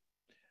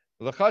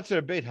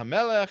 L'chatzer Beit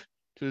Hamelech,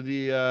 to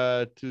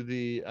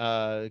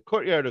the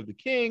courtyard of the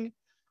king.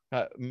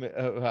 The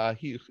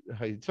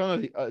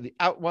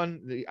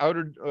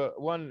outer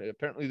one.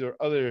 Apparently, there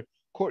are other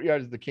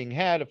courtyards the king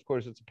had. Of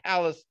course, it's a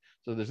palace,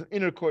 so there's an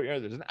inner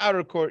courtyard, there's an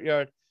outer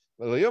courtyard.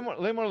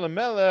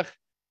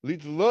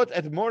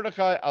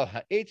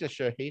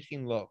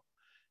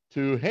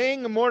 To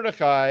hang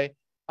Mordechai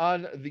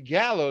on the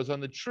gallows, on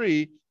the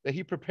tree that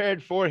he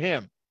prepared for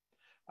him.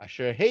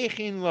 Asher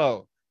heichin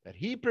lo, that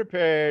he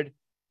prepared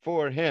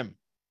for him.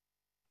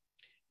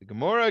 The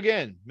Gemara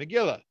again,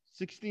 Megillah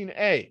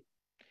 16a.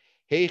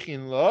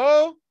 Heichin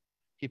lo,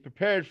 he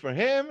prepared for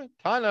him.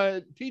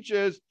 Tana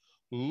teaches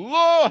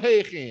lo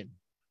heichin,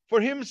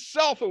 for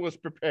himself it was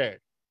prepared.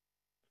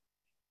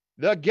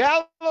 The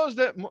gallows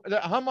that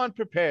Haman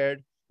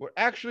prepared were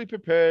actually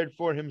prepared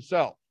for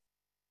himself.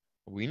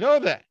 We know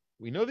that.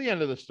 We know the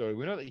end of the story.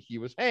 We know that he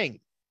was hanged.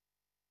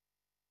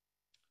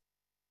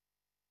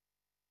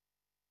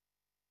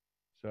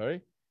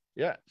 Sorry.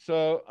 Yeah.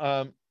 So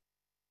I'm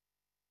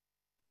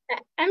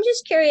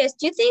just curious.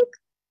 Do you think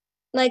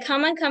like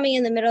Haman coming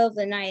in the middle of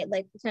the night,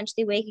 like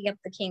potentially waking up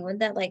the king, would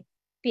that like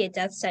be a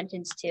death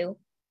sentence too?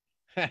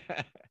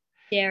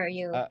 Dare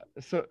you?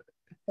 So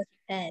with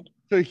head.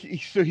 So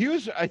he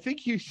was. I think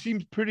he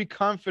seemed pretty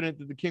confident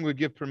that the king would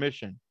give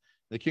permission.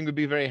 The king would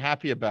be very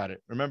happy about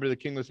it. Remember, the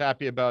king was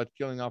happy about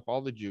killing off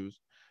all the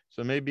Jews,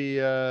 so maybe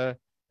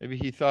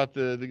he thought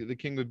the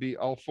king would be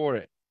all for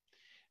it.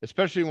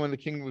 Especially when the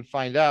king would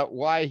find out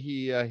why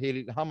he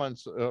hated Haman,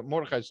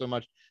 Mordechai so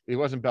much that he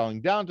wasn't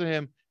bowing down to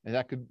him, and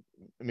that could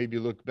maybe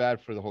look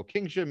bad for the whole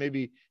kingship.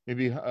 Maybe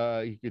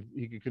he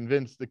could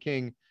convince the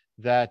king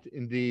that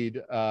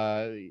indeed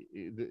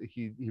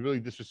he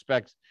really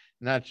disrespects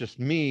not just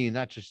me,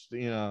 not just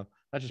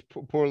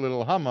poor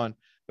little Haman,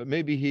 but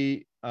maybe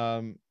he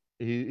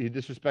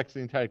disrespects the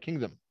entire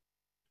kingdom,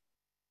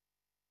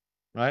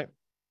 right?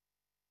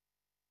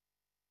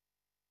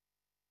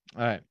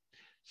 All right,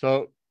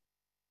 so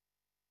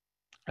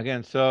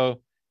again,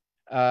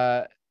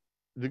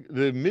 the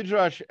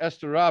Midrash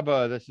Esther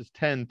Rabbah, this is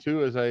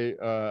 10:2, as I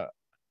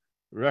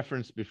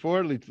referenced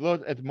before.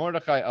 Litlot et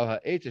Mordechai al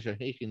ha'etz asher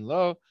heichin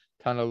lo,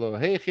 tana lo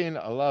heichin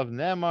alav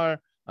nemar.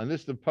 On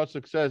this, the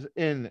pasuk says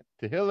in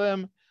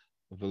Tehillim,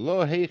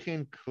 v'lo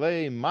heichin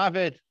klei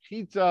mavet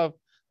chitzav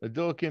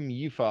ledolkim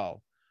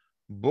yifal,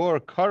 bor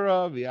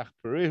kara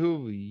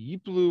v'yachperehu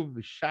v'yiplu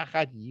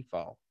v'shachat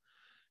yifal.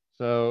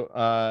 So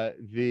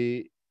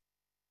the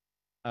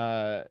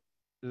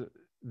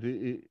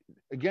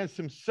against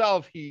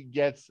himself he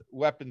gets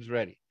weapons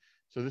ready.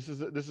 So this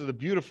is a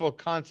beautiful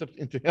concept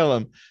in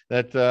Tehillim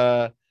that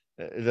lo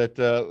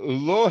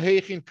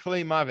heichin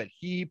klei mavet,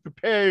 he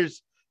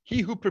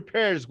who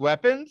prepares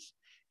weapons,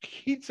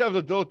 chitzav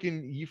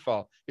ledolkin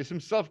yifal, is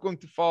himself going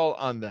to fall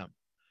on them,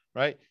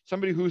 right?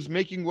 Somebody who's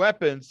making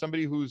weapons,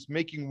 somebody who's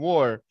making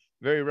war,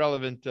 very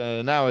relevant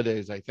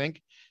nowadays, I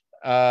think.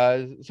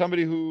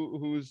 Somebody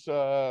who's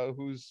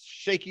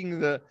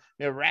shaking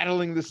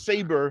rattling the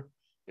saber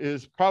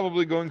is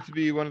probably going to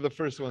be one of the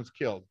first ones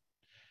killed,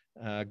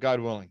 God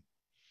willing.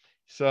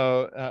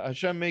 So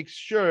Hashem makes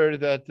sure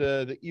that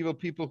the evil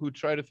people who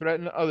try to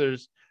threaten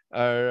others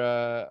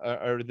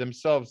are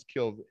themselves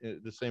killed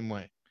the same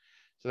way.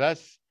 So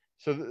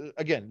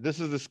again, this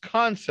is this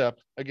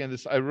concept,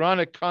 this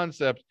ironic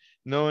concept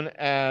known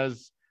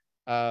as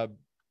Mida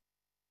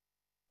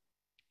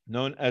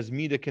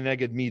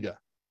Keneged Mida.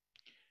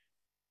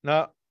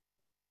 Now,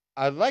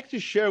 I'd like to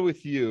share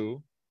with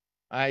you.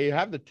 I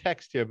have the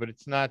text here, but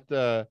it's not.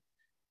 I'm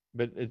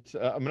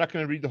not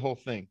going to read the whole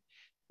thing.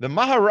 The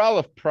Maharal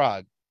of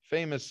Prague,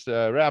 famous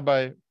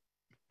rabbi,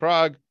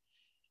 Prague,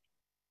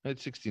 mid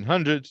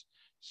 1600s.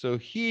 So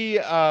he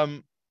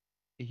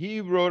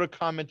wrote a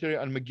commentary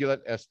on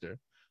Megillat Esther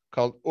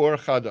called Or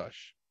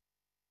Chadash,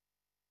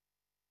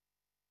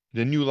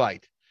 the New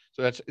Light.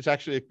 So it's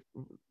actually,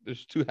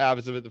 there's two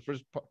halves of it. The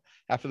first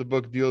half of the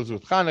book deals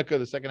with Hanukkah.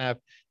 The second half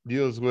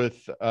deals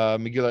with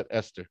Megillat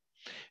Esther.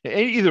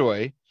 Either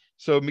way,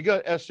 so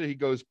Megillat Esther, he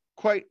goes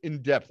quite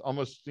in depth,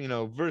 almost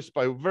verse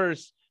by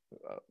verse,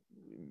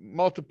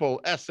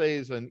 multiple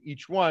essays on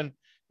each one.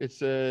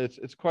 It's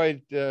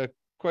quite a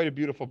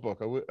beautiful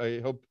book. I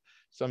hope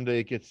someday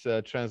it gets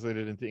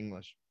translated into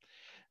English.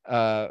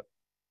 I'm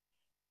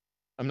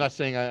not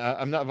saying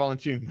I'm not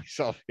volunteering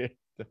myself here.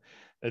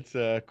 It's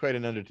quite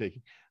an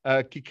undertaking.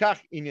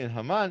 Kikach inyan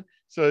Haman.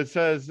 So it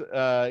says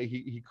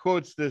he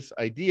quotes this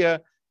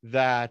idea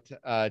that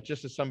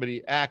just as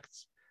somebody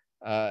acts,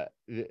 the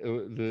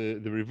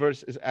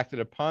reverse is acted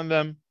upon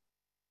them.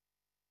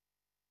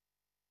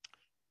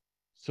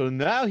 So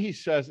now he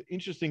says,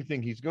 interesting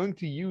thing, he's going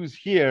to use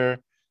here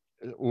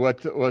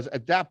what was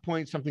at that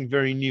point something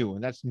very new,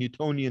 and that's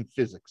Newtonian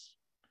physics.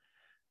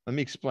 Let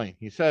me explain.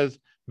 He says,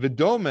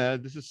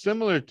 Vidome, this is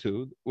similar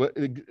to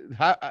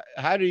how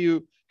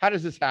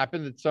does this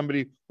happen that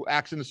somebody who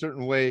acts in a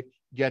certain way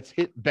gets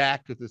hit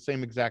back with the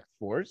same exact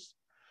force?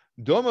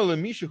 Doma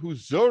lemisha hu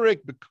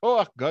zorek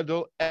bekoach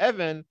gadol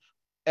even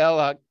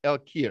el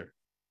kir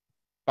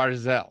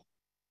barzel.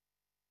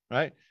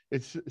 Right?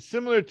 It's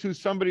similar to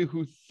somebody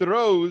who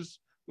throws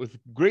with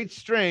great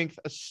strength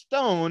a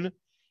stone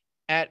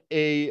at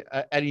a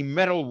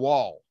metal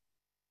wall,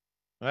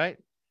 right?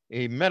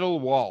 A metal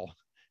wall.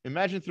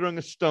 Imagine throwing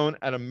a stone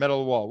at a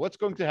metal wall. What's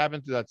going to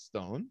happen to that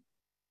stone?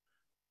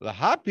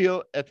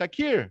 Lahapil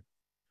etakir.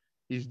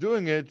 He's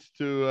doing it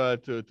to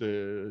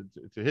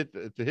hit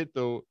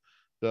the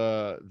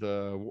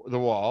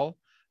wall.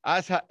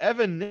 As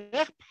ha'even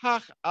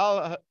nechpach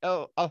al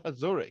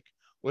hazorik.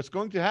 What's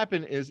going to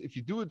happen is if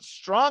you do it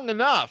strong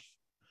enough,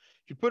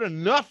 if you put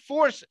enough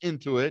force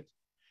into it,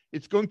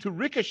 it's going to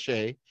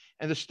ricochet,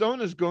 and the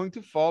stone is going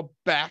to fall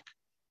back.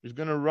 It's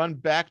going to run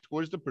back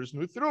towards the person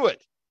who threw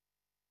it.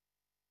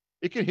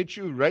 It can hit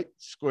you right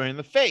square in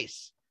the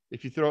face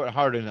if you throw it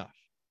hard enough.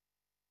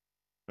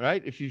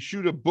 Right? If you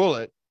shoot a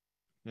bullet,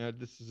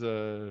 this is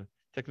a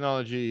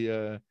technology,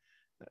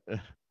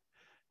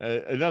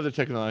 another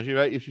technology,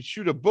 right? If you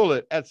shoot a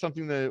bullet at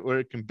something where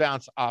it can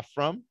bounce off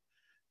from,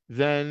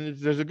 then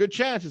there's a good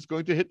chance it's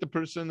going to hit the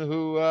person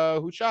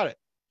who shot it.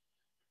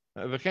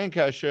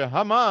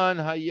 Haman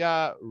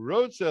haya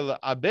rotzel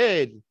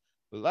abed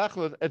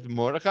et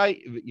Mordechai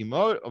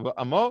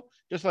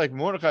just like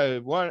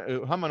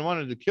Haman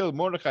wanted to kill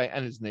Mordechai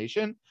and his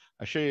nation.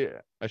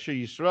 Asher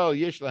Yisrael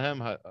yesh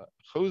lahem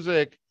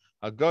chuzek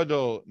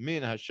hagadol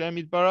min Hashem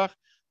yitbarach,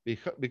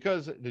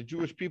 because the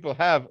Jewish people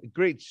have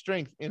great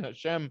strength in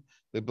Hashem,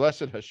 the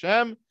blessed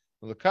Hashem.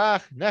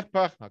 L'kach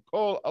nechpach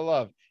hakol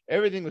alav.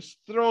 Everything was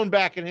thrown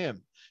back at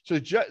him. So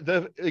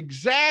the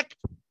exact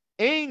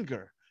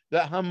anger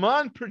that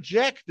Haman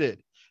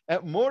projected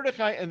at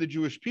Mordechai and the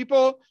Jewish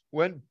people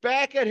went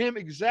back at him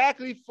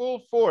exactly full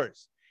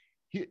force.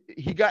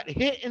 He got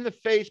hit in the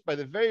face by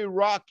the very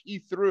rock he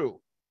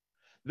threw.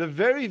 The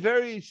very,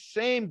 very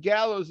same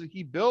gallows that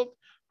he built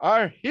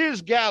are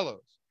his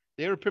gallows.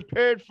 They were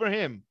prepared for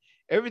him.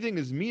 Everything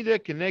is midah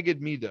keneged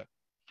midah.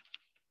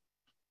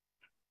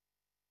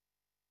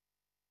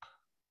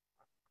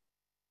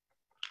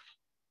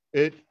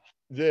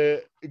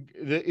 The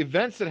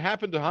events that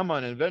happened to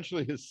Haman and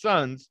eventually his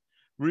sons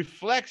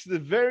reflects the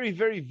very,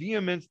 very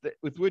vehemence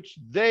with which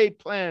they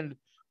planned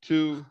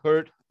to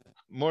hurt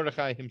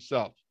Mordechai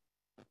himself.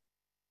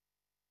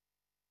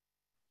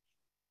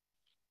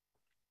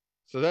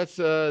 So that's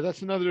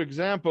another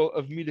example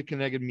of midah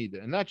keneged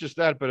midah, and not just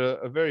that, but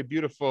a very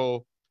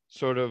beautiful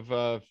sort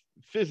of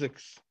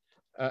physics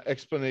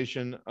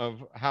explanation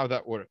of how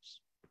that works.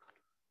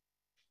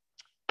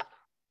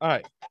 All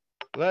right,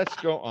 let's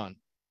go on.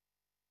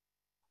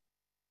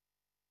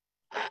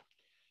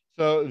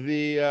 So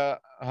the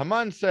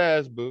Haman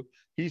says,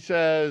 he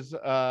says,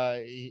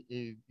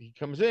 he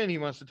comes in, he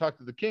wants to talk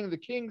to the king. The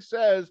king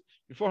says,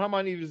 before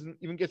Haman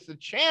even gets the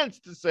chance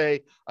to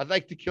say, I'd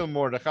like to kill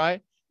Mordechai,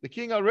 the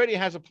king already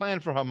has a plan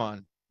for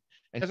Haman,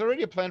 and has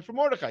already a plan for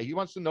Mordechai. He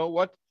wants to know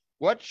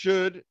what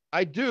should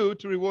I do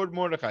to reward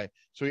Mordechai.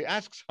 So he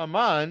asks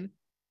Haman,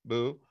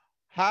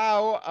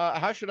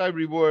 how should I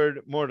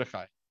reward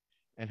Mordechai?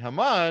 And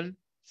Haman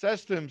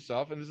says to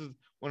himself, and this is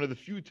one of the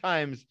few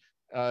times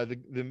the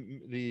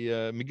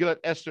Megillat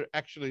Esther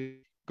actually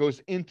goes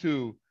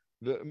into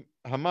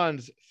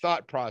Haman's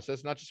thought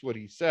process, not just what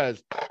he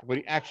says, what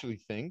he actually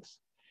thinks.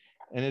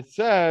 And it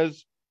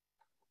says,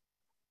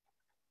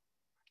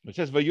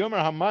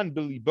 Vayomer Haman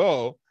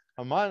bilibo,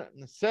 Haman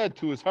said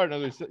to his heart,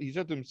 he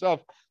said to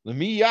himself, who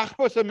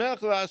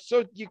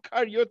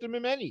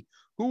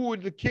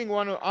would the king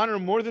want to honor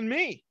more than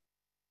me?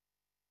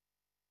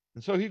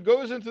 And so he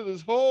goes into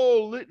this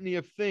whole litany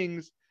of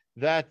things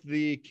that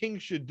the king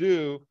should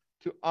do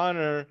to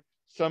honor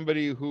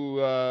somebody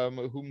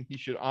whom he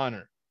should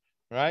honor,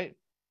 right?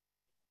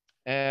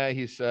 And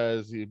he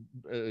says he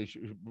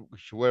should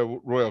wear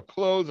royal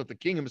clothes that the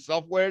king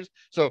himself wears.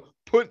 So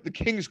put the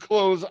king's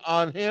clothes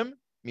on him,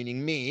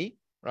 meaning me,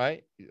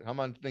 right?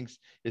 Haman thinks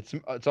it's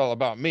all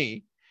about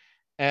me,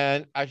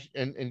 and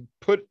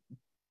put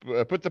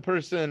the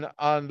person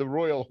on the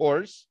royal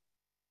horse.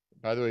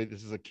 By the way,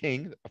 this is a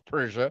king of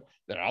Persia.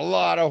 There are a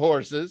lot of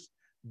horses,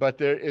 but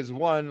there is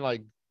one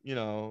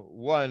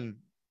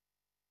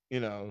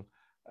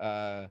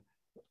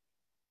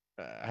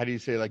how do you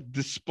say, like,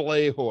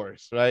 display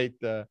horse, right?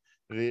 The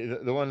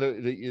one,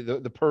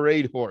 the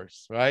parade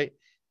horse, right?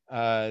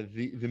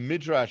 The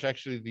Midrash,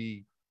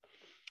 actually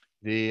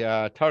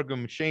the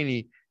Targum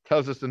Sheni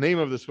tells us the name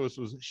of this horse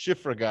was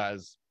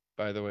Shifragaz,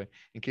 by the way,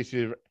 in case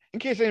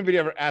anybody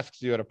ever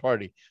asks you at a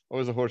party, what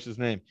was the horse's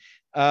name?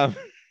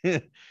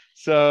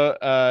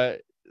 So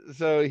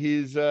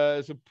he's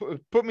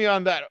put me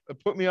on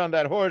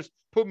that horse,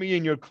 put me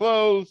in your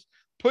clothes,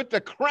 put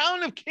the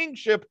crown of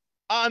kingship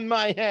on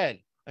my head.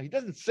 Now, he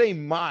doesn't say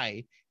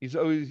he's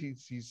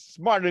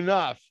smart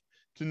enough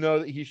to know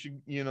that he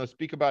should,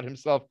 speak about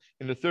himself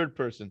in the third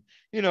person.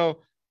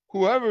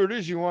 Whoever it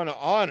is you want to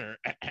honor,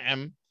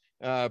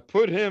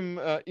 put him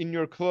in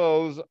your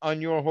clothes,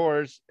 on your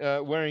horse,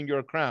 wearing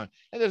your crown.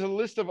 And there's a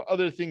list of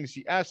other things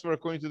he asked for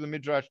according to the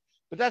Midrash,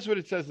 but that's what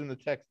it says in the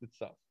text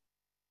itself.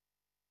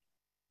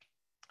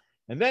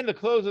 And then the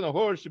clothes on the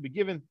horse should be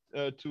given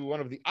to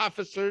one of the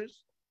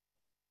officers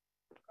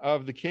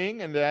of the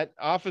king, and that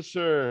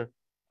officer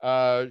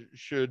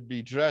should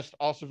be dressed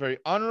also very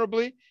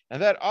honorably,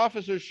 and that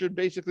officer should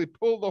basically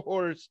pull the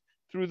horse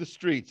through the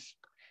streets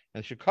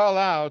and should call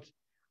out,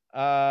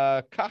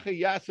 so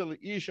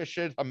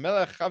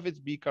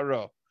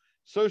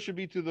should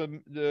be to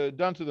the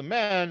done to the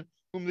man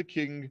whom the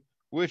king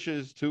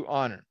wishes to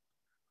honor.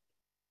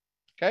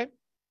 Okay,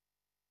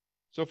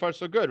 so far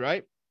so good,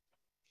 right?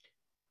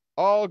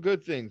 All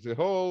good things, the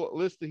whole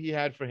list that he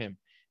had for him.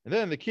 And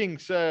then the king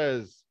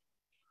says,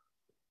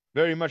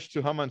 very much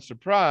to Haman's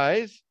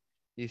surprise,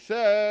 he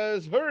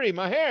says, hurry,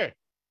 maher,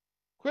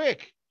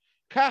 quick,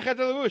 take the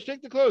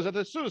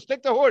clothes,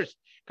 take the horse,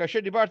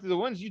 the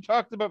ones you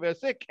talked about,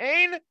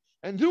 Cain,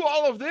 and do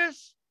all of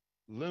this.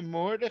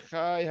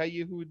 LeMordechai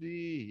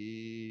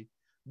HaYehudi.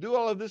 Do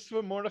all of this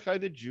for Mordechai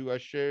the Jew,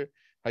 Asher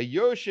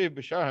Hayoshev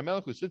Bashar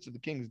HaMelech, who sits at the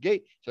king's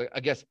gate. So I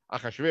guess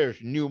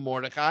Achashverosh knew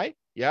Mordechai,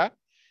 yeah?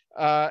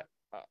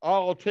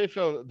 All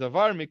tefel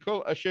davar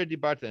mikol asher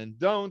dibarta, and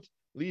don't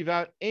leave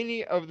out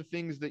any of the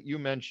things that you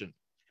mentioned.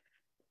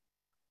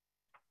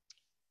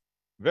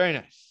 Very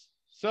nice.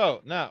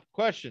 So now,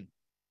 question.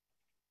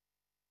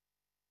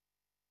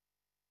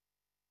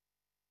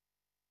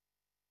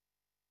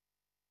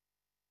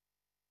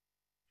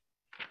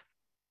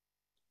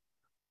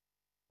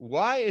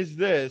 Why is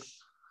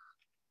this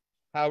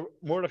how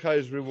Mordechai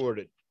is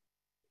rewarded?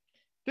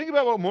 Think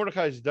about what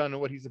Mordechai has done and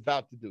what he's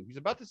about to do. He's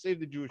about to save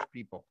the Jewish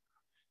people.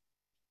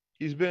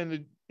 He's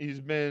been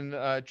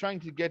trying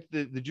to get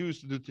the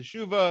Jews to do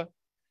teshuvah.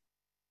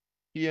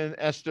 He and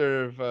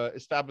Esther have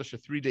established a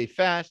 3-day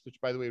fast, which,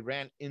 by the way,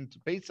 ran into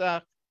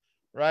Pesach,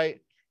 right?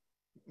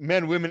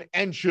 Men, women,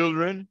 and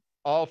children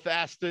all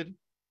fasted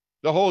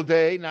the whole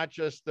day, not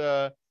just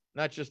a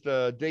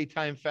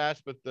daytime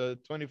fast, but the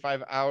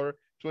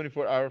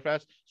 24-hour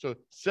fast. So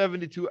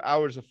 72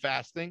 hours of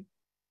fasting,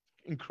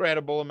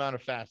 incredible amount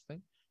of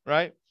fasting,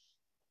 right?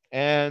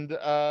 And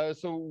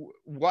so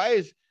why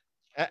is,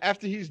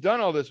 after he's done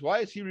all this,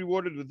 why is he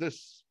rewarded with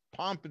this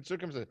pomp and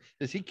circumstance?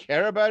 Does he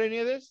care about any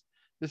of this?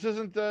 This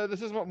isn't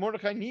what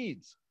Mordecai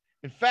needs.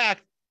 In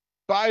fact,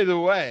 by the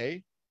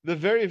way, the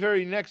very,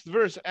 very next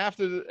verse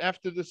after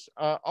this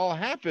all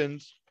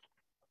happens,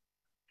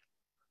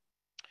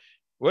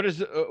 what's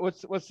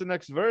the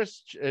next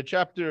verse?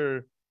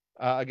 Chapter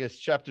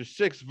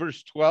 6,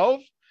 verse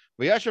 12.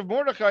 V'yashav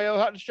Mordechai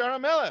el Shar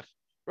HaMelech.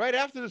 Right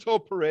after this whole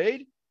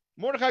parade,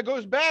 Mordechai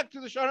goes back to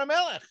the Shar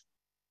HaMelech.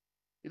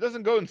 He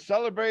doesn't go and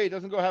celebrate. He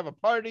doesn't go have a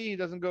party. He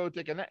doesn't go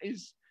take a nap.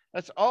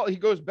 That's all. He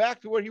goes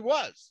back to where he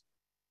was.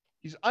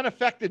 He's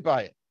unaffected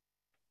by it.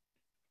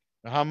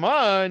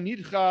 Haman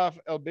nidchaf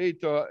el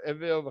beito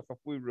evel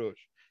v'chafui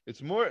rosh. It's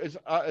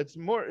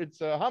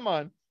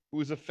Haman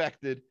who's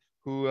affected,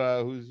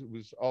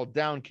 who's all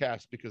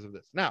downcast because of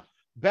this. Now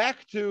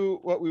back to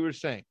what we were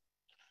saying.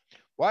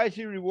 Why is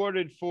he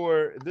rewarded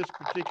for in this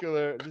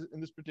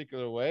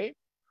particular way?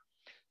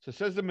 So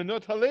says the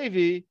Menot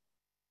Halevi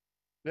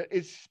that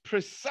it's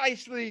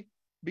precisely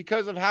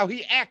because of how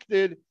he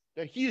acted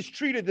that he is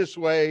treated this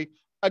way.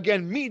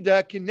 Again,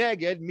 Mida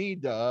Kineged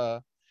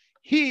Mida.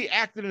 He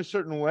acted in a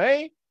certain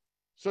way,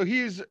 so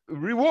he's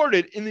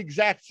rewarded in the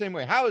exact same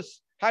way. How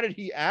did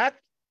he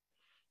act?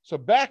 So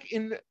back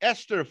in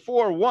Esther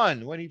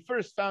 4:1, when he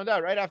first found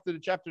out, right after the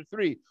chapter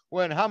 3,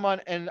 when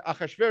Haman and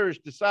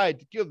Achashverosh decide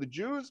to kill the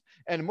Jews,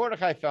 and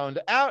Mordechai found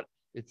out,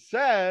 it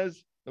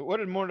says, what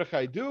did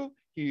Mordechai do?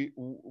 He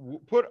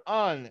put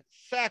on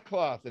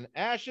sackcloth and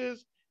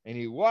ashes, and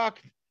he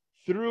walked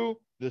through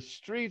the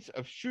streets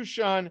of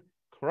Shushan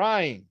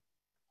crying.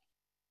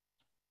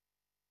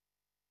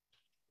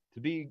 To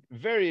be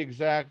very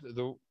exact,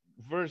 the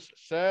verse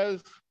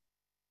says,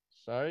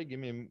 sorry, give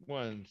me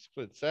one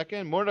split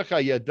second. Mordechai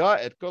yada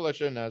et kol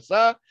asher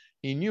nasa.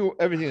 He knew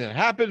everything that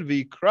happened.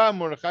 V'ikra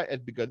Mordechai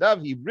et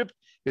bigadav. He ripped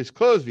his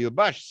clothes.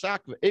 V'yobash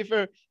sak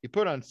v'efer. He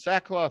put on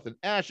sackcloth and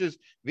ashes.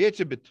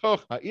 V'yetze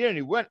betoch ha'ir. And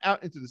he went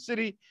out into the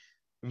city.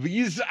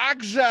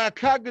 V'yizakza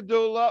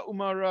kagadola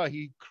umara.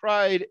 He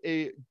cried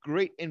a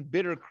great and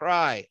bitter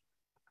cry.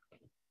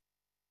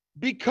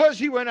 Because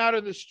he went out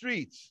in the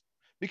streets.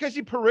 Because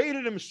he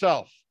paraded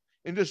himself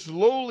in this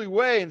lowly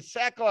way in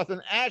sackcloth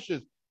and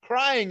ashes,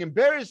 crying,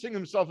 embarrassing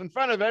himself in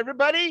front of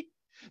everybody.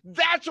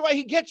 That's why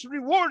he gets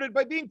rewarded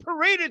by being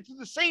paraded to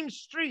the same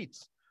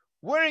streets,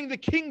 wearing the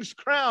king's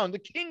crown, the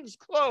king's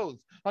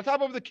clothes, on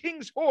top of the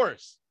king's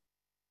horse.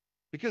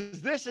 Because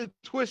this is a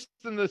twist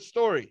in the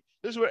story.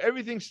 This is where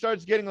everything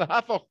starts getting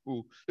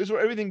lahafachu. This is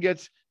where everything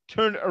gets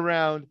turned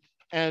around,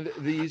 and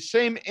the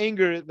same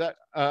anger that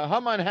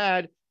Haman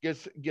had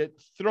gets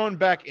thrown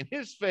back in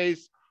his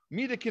face.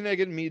 Mida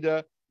keneged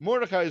mida.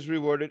 Mordechai is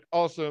rewarded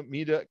also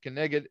mida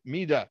keneged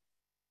mida.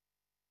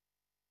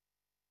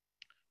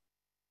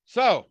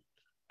 So,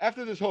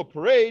 after this whole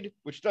parade,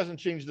 which doesn't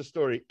change the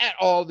story at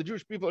all, the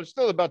Jewish people are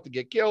still about to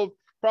get killed.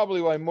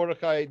 Probably why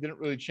Mordechai didn't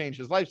really change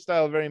his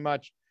lifestyle very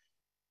much.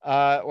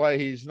 Why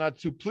he's not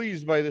too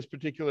pleased by this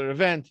particular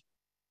event.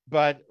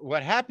 But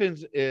what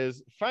happens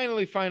is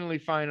finally,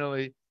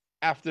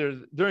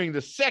 during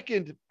the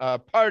second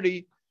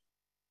party,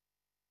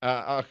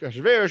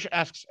 Achashverosh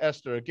asks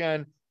Esther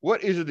again,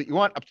 What is it that you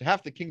want? Up to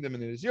half the kingdom,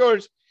 and it is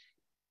yours.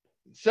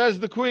 Says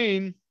the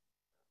queen,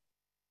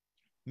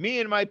 me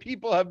and my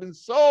people have been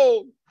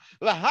sold,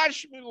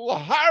 lahashmid,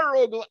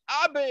 laharog,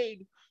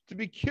 abed, to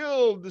be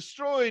killed,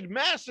 destroyed,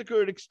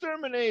 massacred,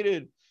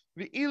 exterminated.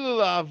 If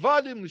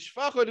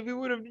we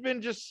would have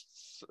been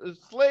just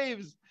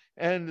slaves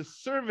and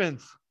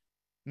servants,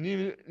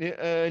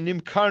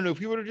 nimkarnu, if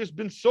we would have just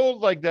been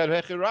sold like that,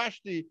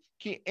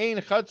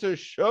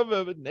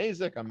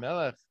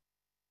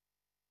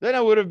 then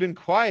I would have been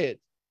quiet,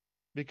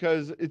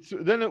 because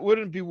then it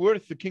wouldn't be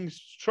worth the king's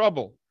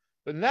trouble.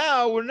 But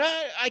now we're not.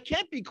 I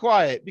can't be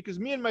quiet, because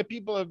me and my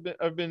people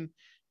have been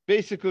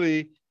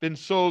basically been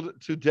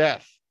sold to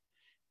death.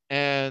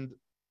 And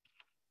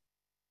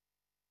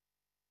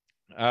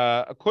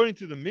according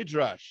to the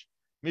Midrash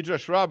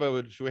Rabbah,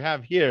 which we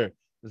have here,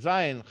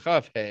 Zayin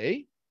Chav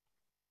Hey,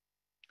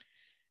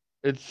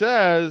 it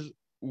says,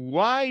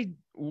 why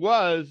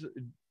was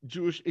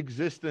Jewish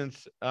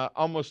existence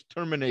almost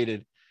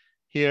terminated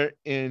here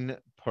in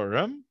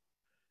Purim?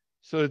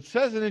 So it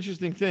says an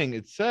interesting thing.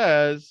 It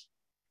says,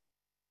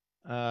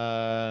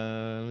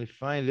 let me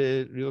find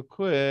it real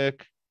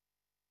quick.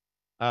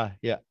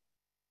 Yeah.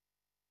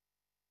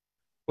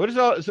 What is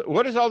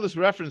all this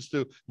reference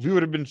to? If we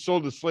would have been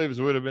sold as slaves,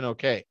 it would have been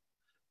okay.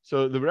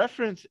 So the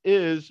reference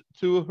is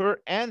to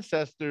her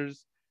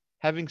ancestors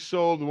having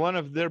sold one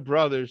of their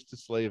brothers to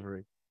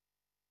slavery,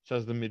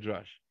 says the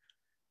Midrash.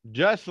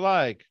 Just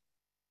like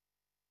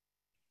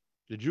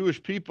the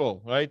Jewish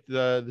people, right?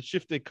 The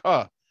Shiftei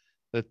Ka,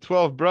 the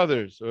 12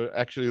 brothers, or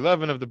actually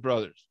 11 of the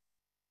brothers,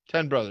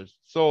 10 brothers,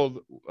 sold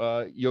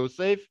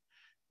Yosef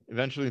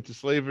eventually into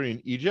slavery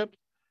in Egypt.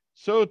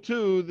 So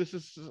too, this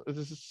is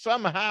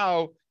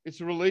somehow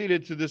it's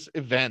related to this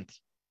event.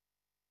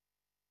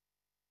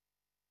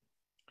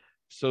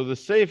 So the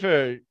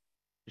Sefer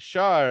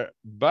Shar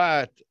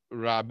Bat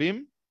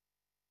Rabim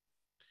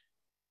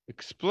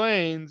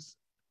explains,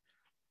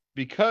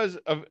 because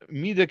of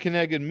Mida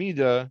Keneged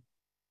Mida,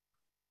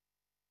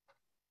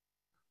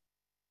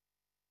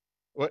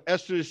 what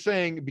Esther is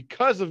saying,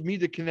 because of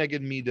Mida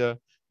Keneged Mida,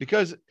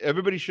 because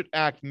everybody should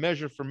act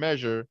measure for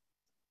measure,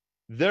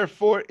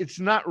 therefore it's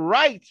not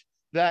right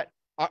that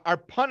our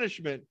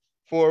punishment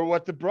for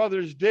what the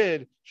brothers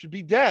did should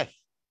be death.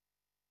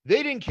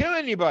 They didn't kill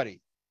anybody.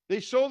 They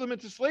sold them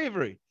into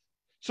slavery.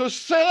 So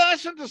sell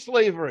us into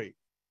slavery.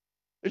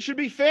 It should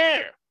be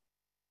fair.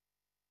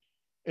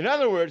 In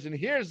other words, and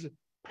here's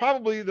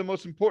probably the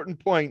most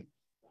important point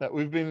that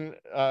we've been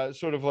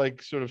sort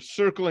of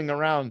circling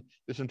around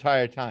this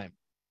entire time.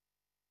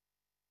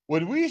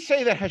 When we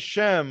say that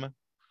Hashem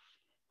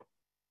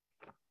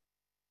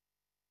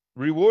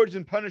rewards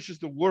and punishes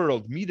the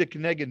world, Mida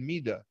Keneged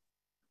Mida,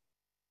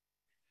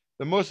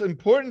 the most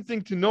important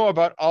thing to know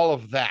about all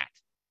of that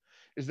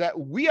is that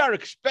we are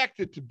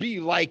expected to be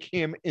like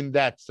him in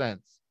that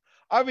sense.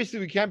 Obviously,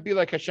 we can't be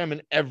like Hashem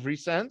in every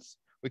sense.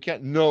 We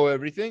can't know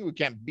everything. We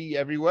can't be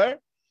everywhere,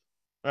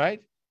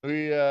 right?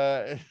 We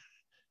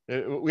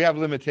have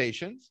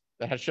limitations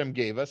that Hashem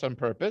gave us on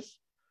purpose.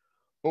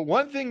 But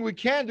one thing we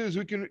can do is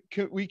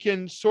we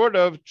can sort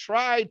of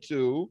try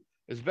to,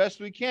 as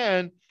best we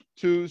can,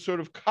 to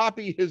sort of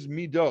copy his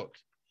midot.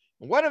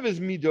 And one of his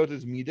midot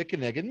is Mida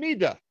Keneged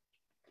Mida.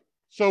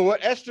 So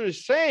what Esther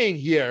is saying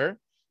here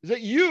is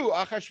that you,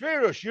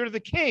 Achashverosh, you're the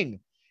king.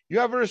 You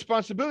have a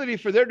responsibility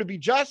for there to be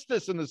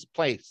justice in this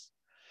place.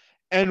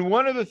 And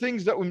one of the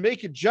things that would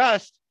make it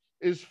just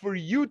is for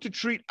you to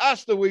treat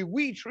us the way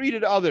we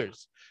treated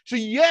others. So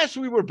yes,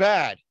 we were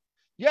bad.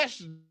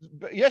 Yes,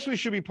 we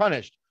should be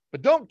punished.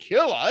 But don't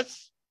kill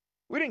us.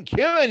 We didn't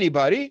kill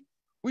anybody.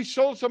 We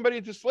sold somebody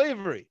into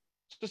slavery.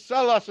 To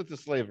sell us into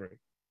slavery.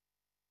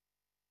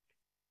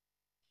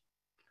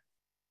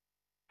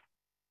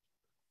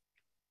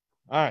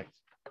 All right.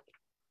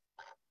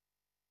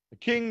 The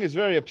king is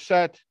very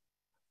upset.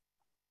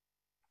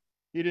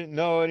 He didn't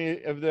know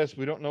any of this.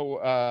 We don't know.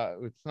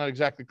 It's not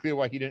exactly clear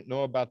why he didn't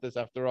know about this.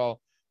 After all,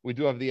 we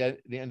do have the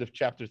end of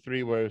chapter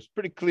 3, where it's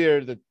pretty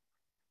clear that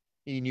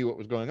he knew what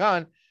was going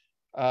on.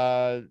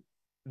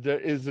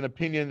 There is an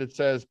opinion that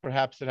says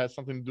perhaps it has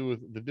something to do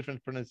with the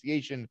different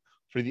pronunciation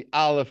for the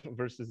aleph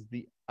versus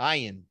the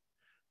ayin,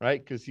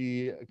 right? Because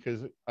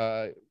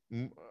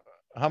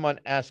Haman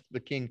asked the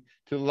king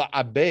to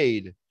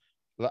la'abed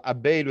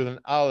with an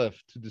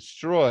aleph, to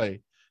destroy,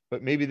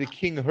 but maybe the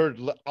king heard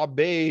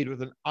la'abed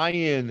with an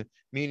ayin,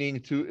 meaning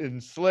to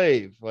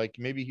enslave. Like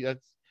maybe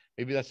that's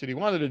what he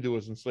wanted to do,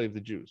 was enslave the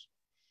Jews.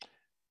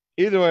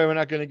 Either way, we're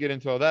not going to get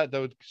into all that.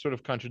 That would sort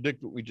of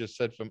contradict what we just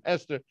said from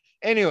Esther.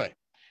 Anyway,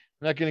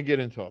 I'm not going to get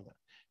into all that.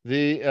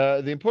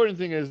 The important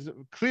thing is,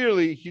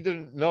 clearly he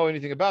didn't know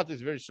anything about this.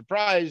 Very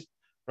surprised,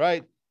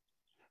 right?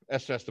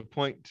 Esther has to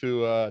point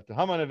to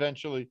Haman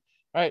eventually,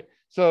 right?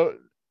 So,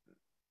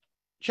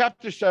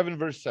 chapter 7,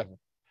 verse 7.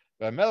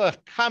 The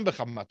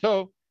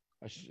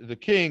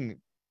king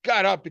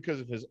got up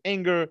because of his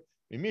anger.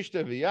 He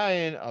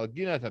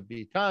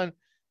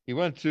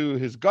went to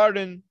his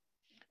garden.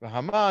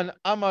 Haman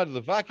amad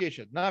levakesh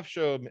et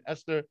nafsho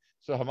Esther.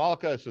 So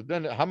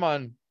then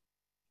Haman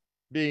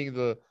being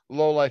the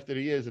low life that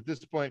he is. At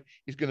this point,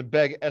 he's going to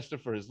beg Esther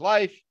for his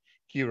life.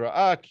 Because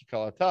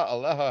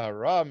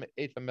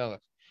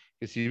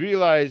he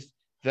realized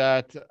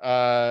that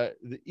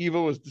the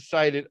evil was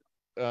decided,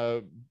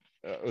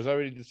 was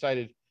already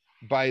decided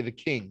by the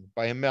king,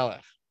 by a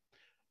melech.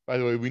 By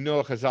the way, we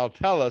know Chazal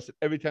tell us that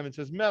every time it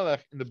says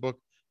melech in the book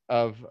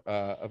of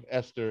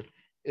Esther,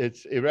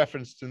 it's a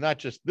reference to not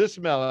just this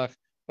melech,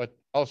 but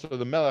also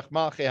the melech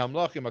malchei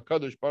hamlachim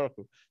hakadosh baruch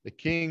hu, the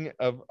king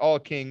of all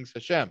kings,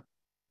 Hashem.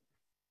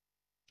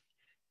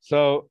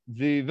 So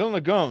the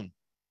Vilna Gaon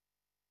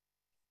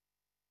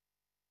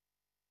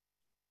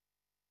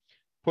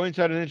points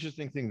out an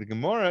interesting thing. The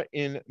Gemara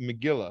in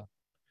Megillah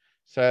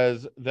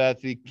says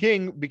that the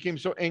king became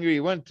so angry, he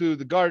went to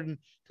the garden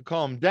to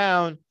calm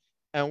down.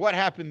 And what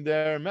happened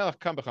there? Melech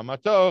kam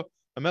b'chamato,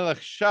 a melech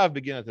shav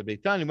begin at the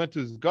beitan. He went to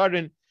his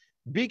garden.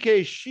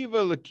 Bike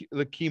shiva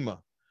lekima.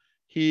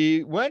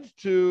 He went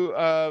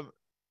to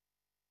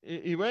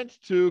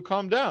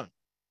calm down.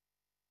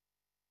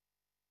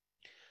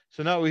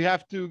 So now we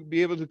have to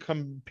be able to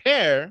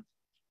compare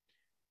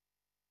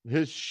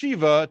his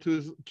shiva to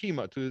his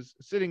kima, to his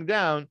sitting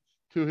down,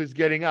 to his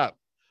getting up.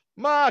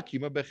 Ma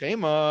kima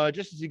bechema,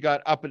 just as he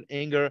got up in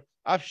anger,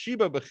 af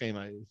shiva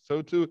bechema.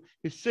 So too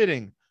his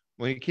sitting,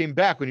 when he came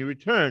back, when he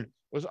returned,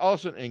 was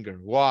also in anger.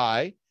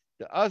 Why?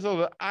 The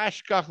azal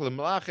ashkach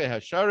lemlache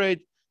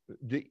hasharet,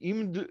 the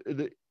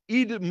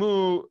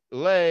idmu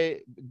le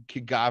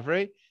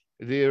kigavre.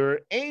 There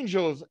were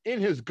angels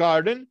in his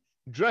garden,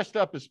 dressed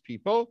up as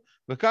people.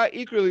 And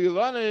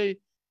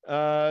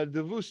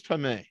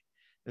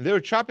they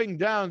were chopping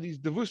down these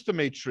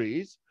devustame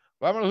trees.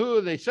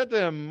 They said to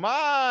him,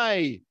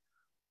 "My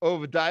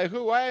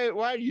Ovdaihu, why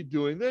are you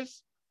doing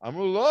this?"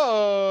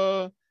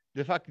 Amrullah,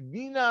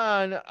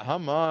 defakdinan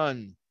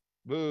Haman.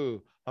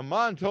 Boo.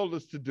 Haman told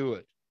us to do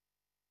it.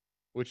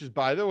 Which is,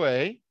 by the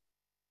way,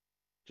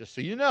 just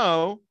so you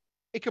know,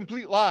 a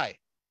complete lie.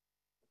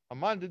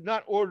 Haman did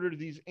not order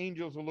these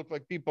angels who look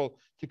like people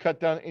to cut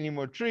down any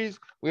more trees.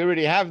 We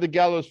already have the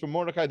gallows for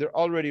Mordecai. They're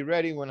already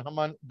ready when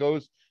Haman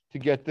goes to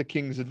get the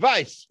king's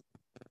advice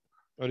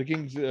or the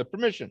king's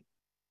permission.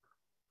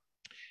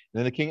 And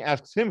then the king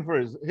asks him for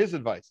his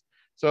advice.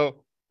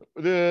 So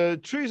the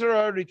trees are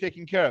already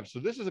taken care of. So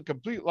this is a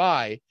complete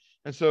lie.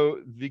 And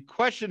so the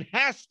question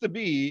has to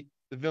be,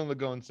 the Vilna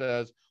Gaon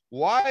says,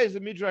 why is the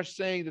Midrash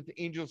saying that the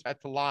angels had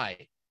to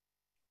lie?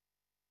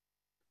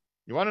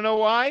 You want to know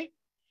why?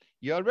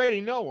 You already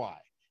know why.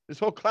 This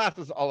whole class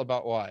is all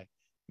about why.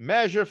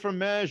 Measure for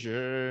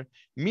measure.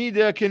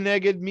 Mida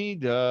keneged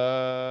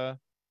mida.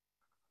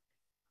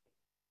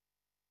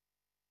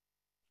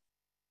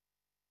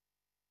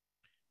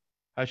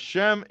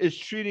 Hashem is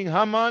treating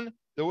Haman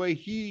the way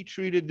he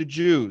treated the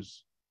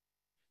Jews.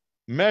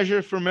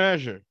 Measure for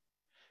measure.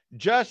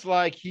 Just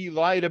like he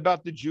lied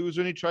about the Jews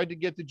when he tried to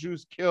get the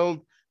Jews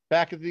killed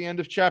back at the end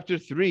of chapter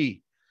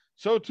 3.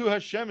 So too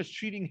Hashem is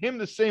treating him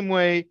the same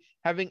way,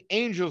 having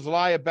angels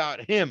lie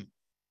about him.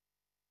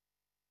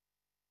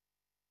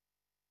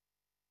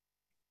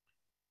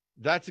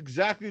 That's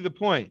exactly the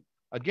point.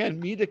 Again,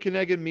 Mida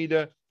Keneged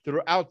Mida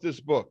throughout this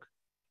book.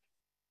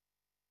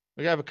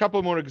 We have a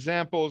couple more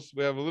examples.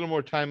 We have a little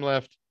more time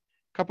left.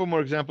 A couple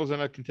more examples,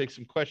 and I can take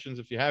some questions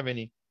if you have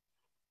any.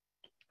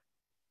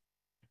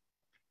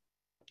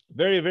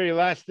 Very, very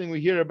last thing we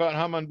hear about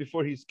Haman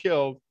before he's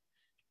killed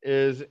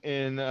is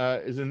in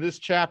this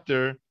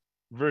chapter,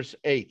 verse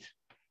 8.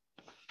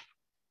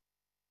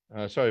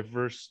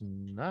 Verse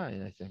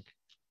 9, I think.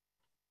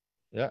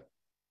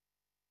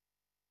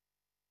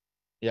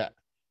 Yeah.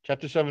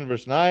 Chapter 7,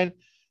 verse 9.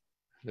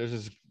 There's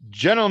this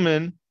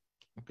gentleman.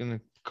 I'm going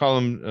to call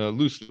him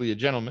loosely a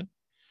gentleman.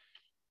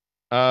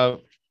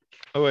 Oh,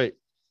 wait.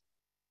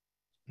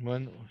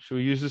 Should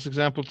we use this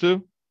example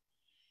too?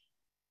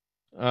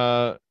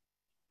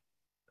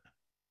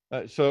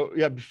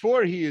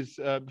 Before he's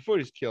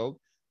killed,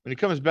 when he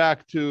comes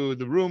back to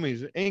the room,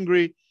 he's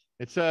angry.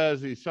 It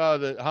says he saw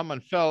that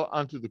Haman fell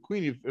onto the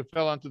queen. He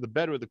fell onto the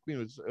bed where the queen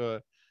was.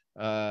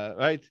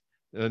 Right.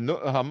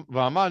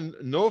 Haman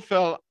no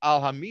fell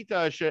al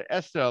hamita asher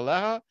Esther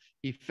aleha.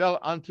 He fell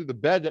onto the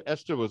bed that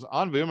Esther was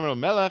on. V'yomer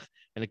Melech,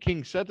 and the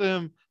king said to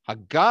him,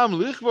 "Hagam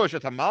lichvosh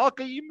et hamalka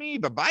yimi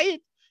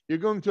b'bayit." You're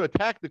going to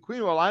attack the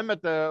queen while I'm in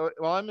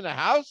the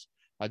house.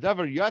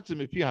 Hadavar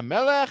yatzim ipi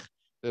hamelech.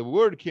 The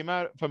word came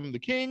out from the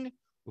king.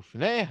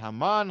 Ufnei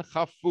Haman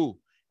chafu,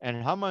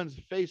 and Haman's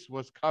face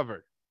was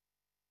covered.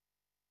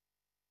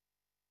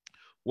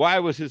 Why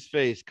was his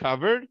face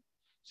covered?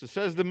 So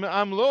says the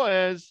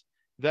Amloez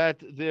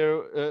that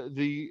there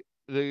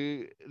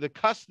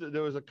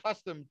was a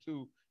custom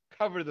to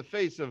cover the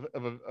face of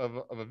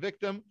a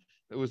victim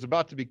that was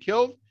about to be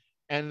killed,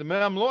 and the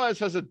Amloez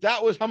says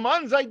that was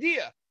Haman's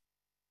idea,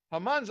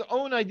 Haman's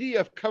own idea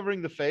of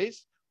covering the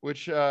face,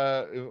 which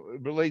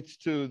relates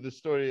to the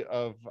story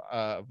of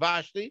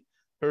Vashti.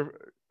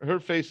 Her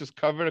face is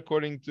covered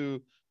according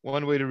to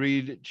one way to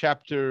read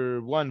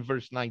chapter 1,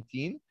 verse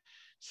 19.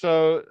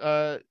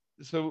 So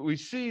we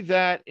see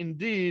that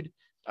indeed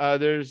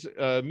there's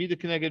Mida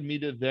Keneged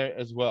Mida there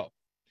as well.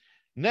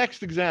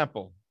 Next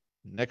example.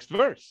 Next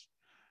verse.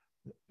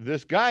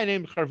 This guy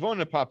named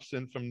Charvona pops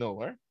in from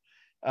nowhere.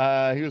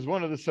 He was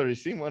one of the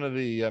Sarisim, one of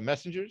the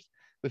messengers,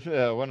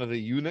 one of the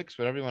eunuchs,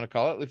 whatever you want to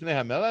call it.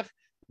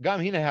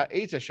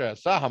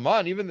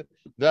 Even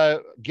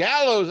the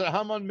gallows that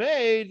Haman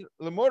made,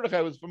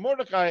 Mordechai was for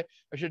Mordechai.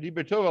 It's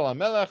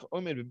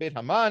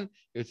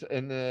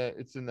in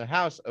the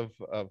house of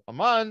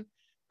Haman.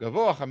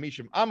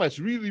 It's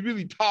really,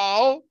 really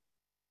tall.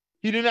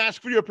 He didn't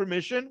ask for your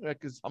permission,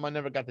 because Haman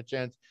never got the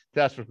chance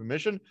to ask for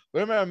permission.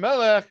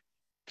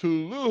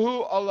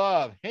 Tuluhu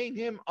alav, hang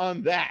him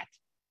on that.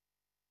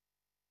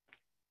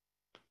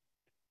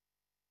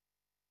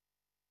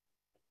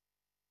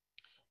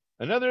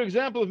 Another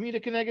example of Mida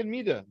Keneged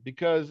Mida,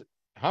 because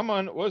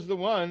Haman was the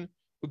one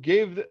who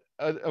gave,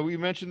 we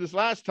mentioned this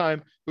last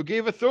time, who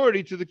gave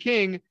authority to the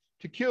king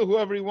to kill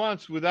whoever he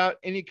wants without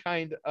any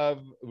kind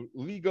of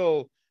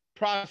legal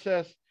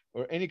process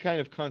or any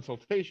kind of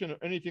consultation or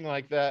anything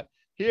like that.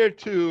 Here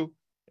too,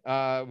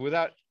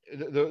 without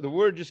the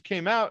word just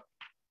came out,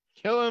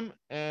 kill him,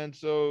 and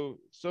so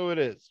it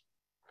is.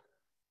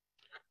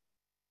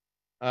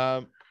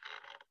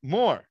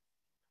 More,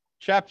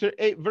 chapter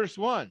 8, verse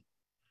 1.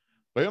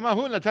 The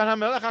house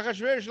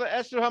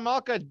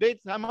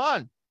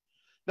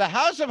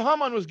of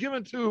Haman was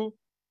given to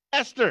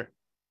Esther.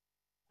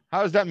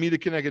 How is that Mida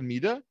Keneged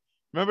Mida?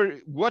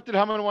 Remember, what did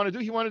Haman want to do?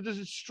 He wanted to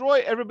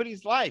destroy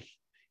everybody's life.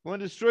 He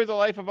wanted to destroy the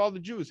life of all the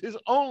Jews. His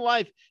own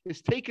life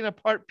is taken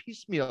apart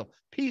piecemeal,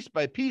 piece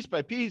by piece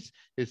by piece.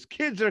 His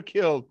kids are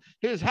killed.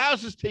 His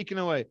house is taken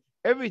away.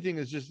 Everything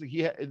is just,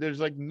 there's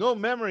like no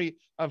memory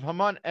of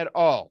Haman at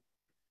all.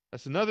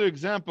 That's another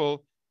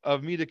example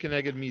of Mida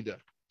Keneged Mida.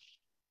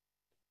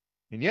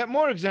 And yet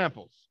more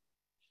examples.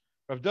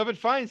 Rav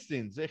David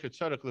Feinstein, Zecher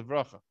Tzadok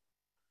Livracha,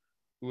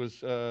 who was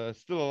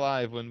still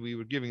alive when we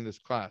were giving this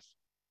class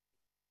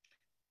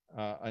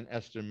on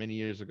Esther many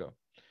years ago.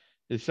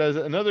 It says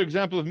another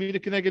example of Mida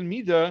Keneged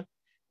Mida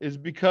is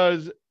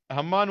because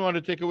Haman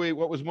wanted to take away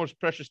what was most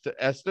precious to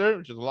Esther,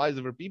 which is the lives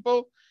of her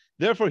people.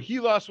 Therefore,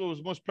 he lost what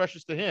was most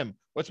precious to him.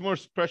 What's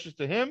most precious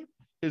to him?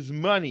 His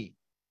money.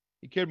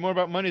 He cared more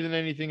about money than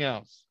anything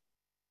else.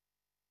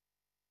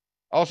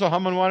 Also,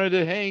 Haman wanted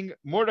to hang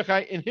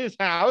Mordechai in his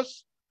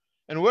house.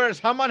 And where is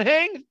Haman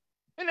hanged?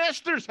 In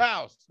Esther's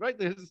house, right?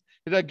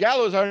 The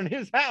gallows are in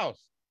his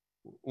house.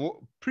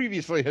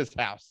 Previously his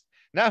house.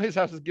 Now his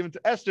house is given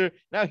to Esther.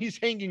 Now he's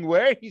hanging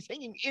where? He's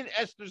hanging in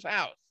Esther's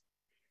house.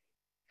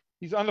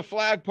 He's on the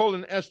flagpole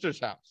in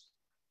Esther's house.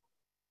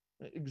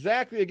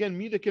 Exactly, again,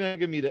 Mida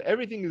Keneged Mida.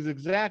 Everything is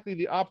exactly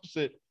the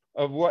opposite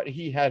of what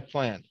he had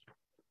planned.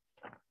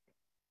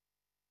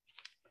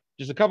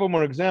 Just a couple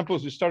more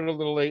examples. We started a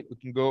little late. We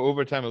can go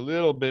over time a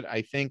little bit,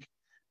 I think.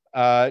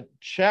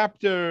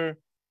 Chapter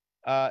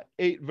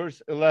 8,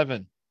 verse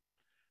 11.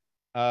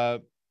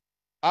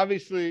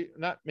 Obviously,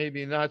 not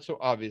so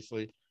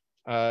obviously.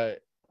 A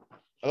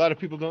lot of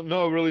people don't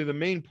know really the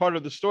main part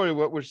of the story.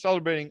 What we're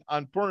celebrating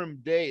on Purim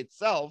Day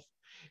itself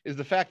is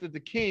the fact that the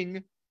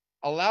king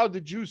allowed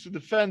the Jews to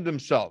defend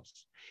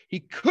themselves. He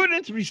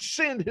couldn't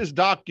rescind his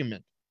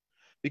document,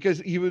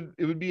 because it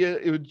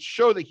would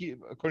show that he,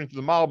 according to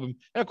the Malbim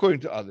and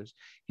according to others,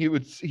 he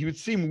would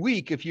seem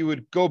weak if he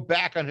would go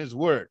back on his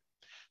word.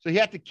 So he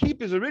had to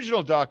keep his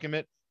original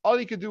document. All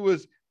he could do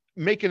was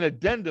make an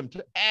addendum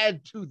to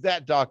add to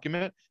that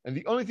document, and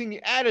the only thing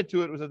he added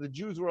to it was that the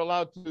Jews were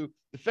allowed to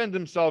defend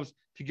themselves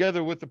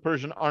together with the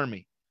Persian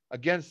army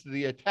against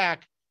the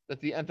attack that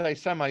the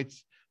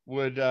anti-Semites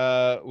would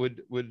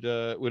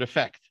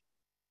affect.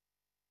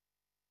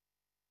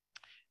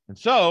 And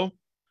so,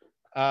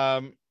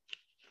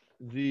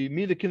 the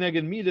Mida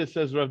Keneged Mida,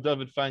 says Rav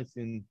David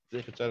Feinstein,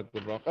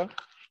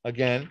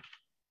 again,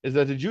 is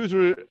that the Jews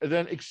were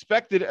then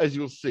expected, as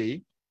you'll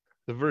see,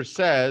 the verse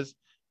says,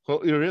 and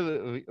at the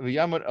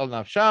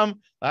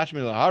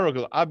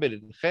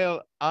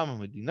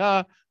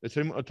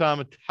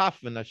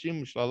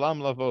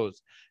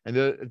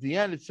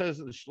end it says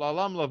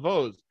Shlalam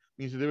Lavos,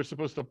 means that they were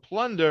supposed to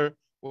plunder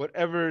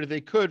whatever they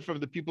could from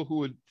the people who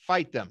would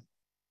fight them.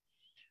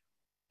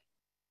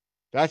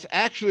 That's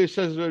actually,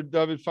 says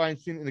David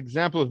Feinstein, an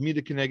example of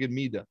Mida Keneged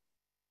Mida.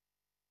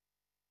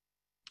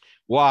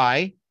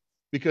 Why?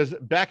 Because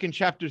back in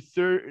chapter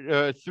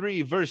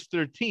 3, verse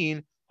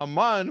 13,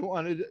 Haman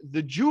wanted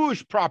the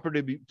Jewish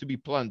property to be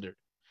plundered.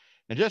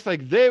 And just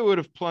like they would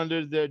have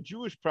plundered their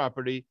Jewish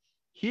property,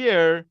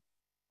 here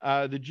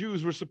the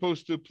Jews were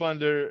supposed to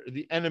plunder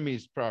the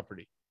enemy's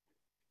property.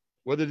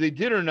 Whether they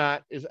did or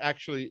not is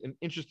actually an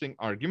interesting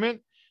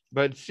argument,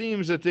 but it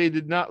seems that they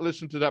did not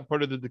listen to that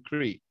part of the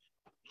decree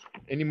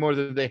any more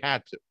than they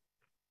had to.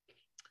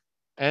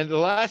 And the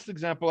last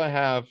example I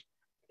have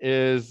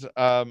is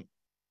I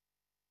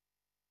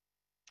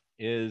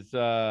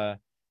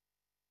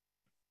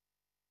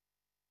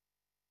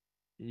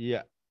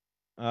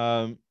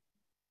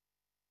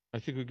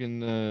think we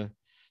can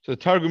so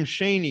Targum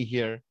Sheni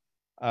here,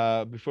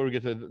 before we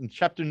get to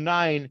chapter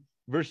 9,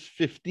 verse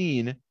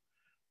 15,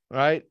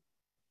 right?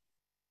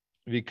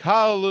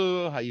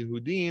 Vikalu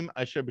haYehudim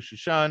asher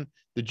b'Shushan.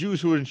 The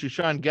Jews who were in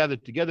Shushan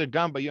gathered together.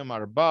 Gam b'yom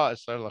arba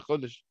asar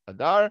lachodesh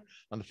Adar,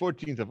 on the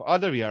 14th of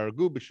Adar.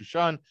 V'yaragu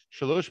b'Shushan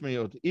shalosh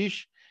meyot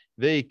ish.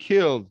 They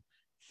killed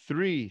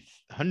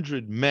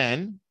 300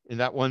 men in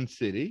that one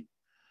city.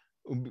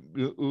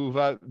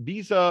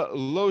 Uvabiza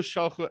lo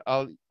shalchu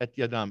al et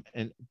yadam,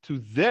 and to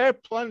their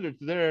plunder,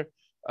 to their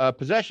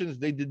possessions,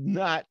 they did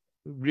not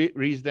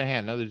raise their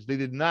hand. In other words, they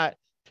did not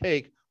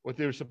take what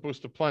they were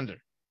supposed to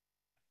plunder.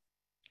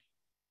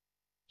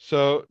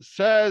 So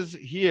says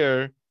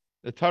here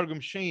the Targum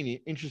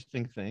Sheni,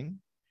 interesting thing.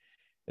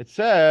 It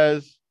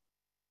says,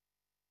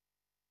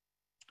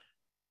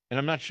 and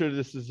I'm not sure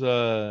this is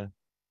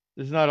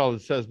not all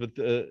it says, but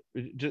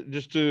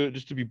just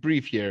to be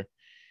brief here,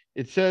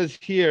 it says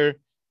here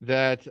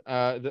that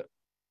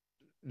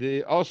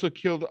they also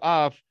killed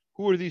off.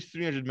 Who are these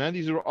 300 men?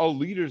 These are all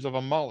leaders of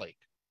Amalek.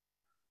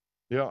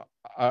 Yeah,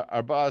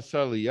 Arba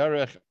Asar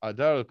Yarech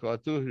Adar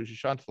Kolatu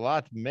Shushan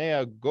Talat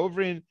Mea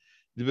Govrin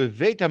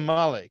the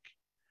Amalek.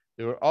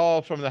 They were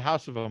all from the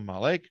house of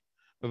Amalek.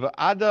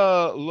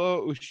 Ada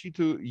lo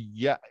ushitu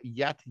yat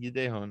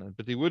yedehon,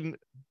 but they wouldn't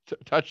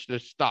touch their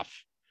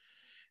stuff,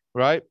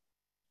 right?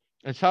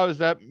 And so how is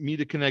that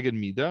mida keneged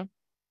mida?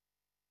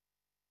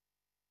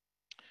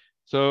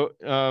 So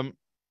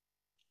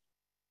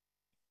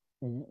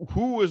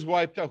who was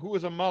wiped out? Who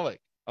was Amalek?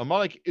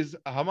 Amalek is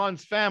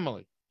Haman's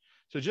family.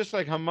 So just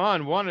like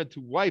Haman wanted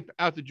to wipe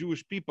out the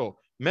Jewish people,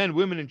 men,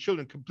 women, and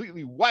children,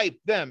 completely wipe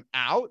them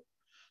out,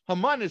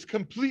 Haman is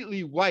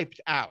completely wiped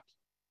out.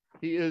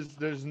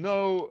 There's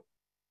no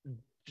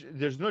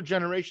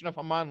generation of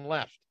Haman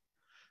left.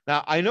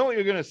 Now, I know what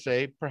you're going to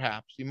say,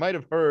 perhaps. You might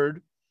have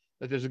heard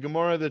that there's a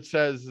Gemara that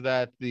says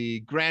that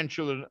the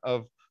grandchildren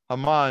of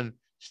Haman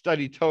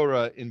study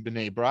Torah in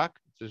Bnei Brak.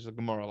 There's a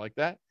Gemara like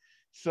that.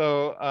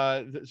 So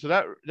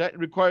that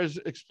requires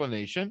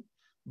explanation.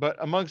 But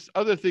amongst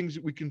other things,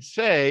 we can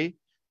say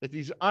that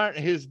these aren't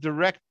his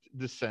direct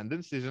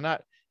descendants. These are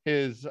not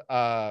his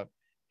how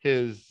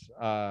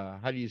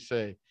do you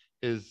say,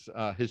 his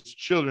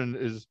children,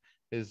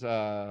 his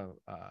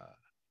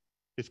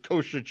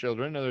kosher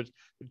children, in other words,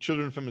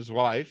 children from his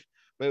wife.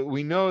 But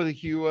we know that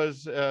he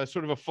was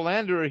sort of a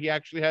philanderer. He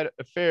actually had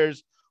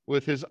affairs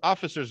with his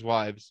officers'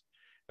 wives,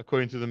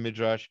 according to the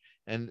Midrash.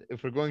 And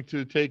if we're going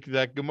to take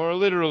that Gemara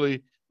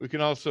literally, we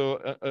can also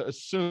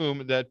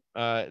assume that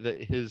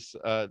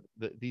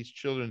that these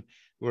children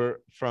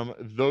were from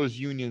those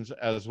unions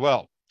as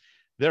well.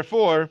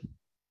 Therefore,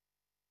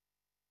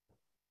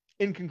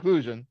 in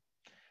conclusion,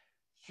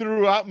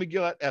 throughout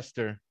Megillat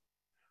Esther,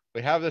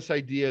 we have this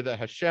idea that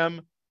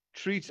Hashem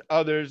treats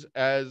others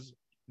as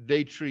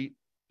they treat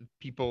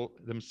people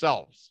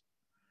themselves.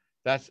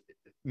 That's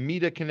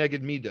Mida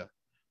Keneged Mida.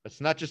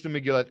 That's not just in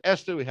Megillat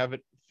Esther. We have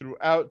it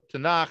throughout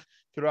Tanakh,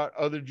 throughout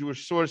other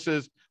Jewish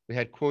sources. We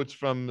had quotes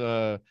from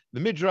the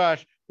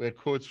Midrash. We had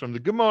quotes from the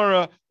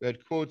Gemara. We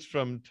had quotes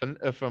from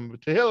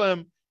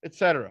Tehillim,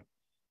 etc.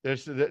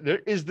 There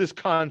is this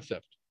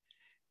concept.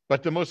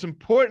 But the most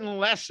important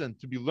lesson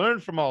to be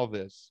learned from all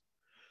this,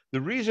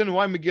 the reason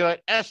why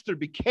Megillat Esther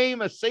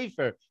became a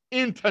sefer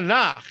in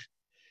Tanakh,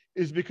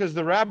 is because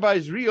the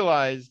rabbis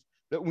realized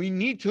that we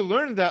need to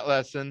learn that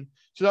lesson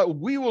so that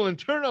we will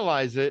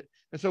internalize it,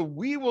 and so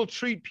we will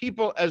treat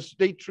people as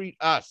they treat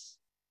us.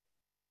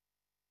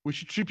 We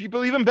should treat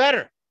people even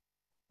better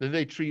than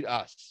they treat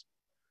us.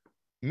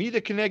 Mida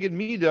Keneged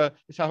Mida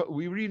is how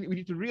we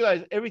need to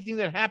realize everything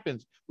that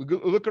happens. We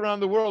look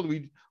around the world.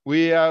 We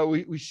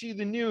see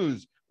the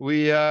news.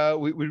 We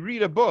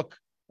read a book,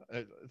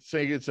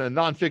 say it's a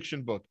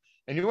nonfiction book,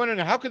 and you're wondering,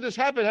 how could this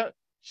happen?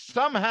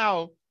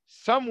 Somehow,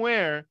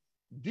 somewhere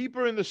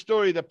deeper in the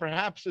story that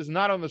perhaps is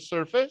not on the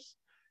surface,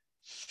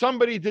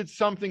 somebody did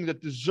something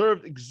that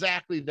deserved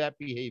exactly that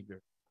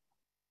behavior.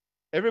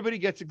 Everybody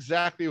gets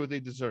exactly what they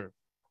deserve.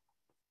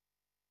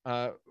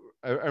 I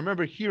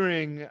remember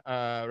hearing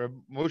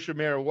Moshe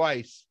Meir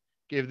Weiss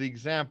gave the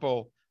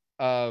example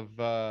of,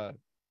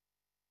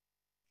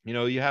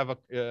 you have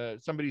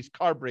somebody's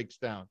car breaks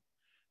down.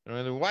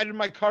 Why did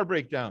my car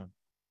break down?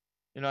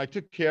 I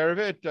took care of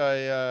it.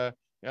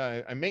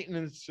 I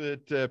maintenance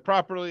it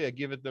properly. I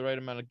give it the right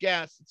amount of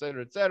gas, et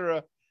cetera, et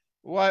cetera.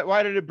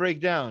 Why did it break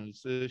down?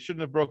 It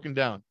shouldn't have broken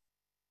down.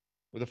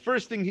 Well, the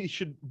first thing he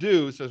should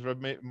do, says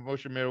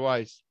Moshe Meir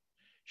Weiss,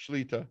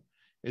 Shlita,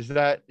 is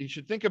that you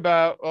should think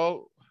about,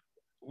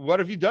 what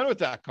have you done with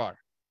that car?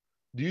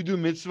 Do you do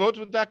mitzvot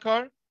with that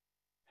car?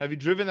 Have you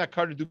driven that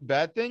car to do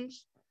bad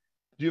things?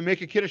 Do you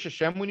make a kiddush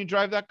Hashem when you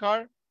drive that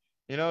car?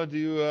 Do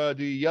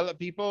you yell at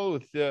people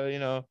with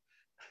your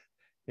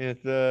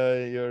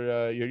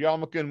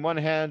yarmulke in one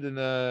hand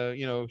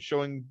and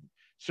showing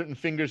certain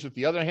fingers with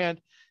the other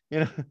hand?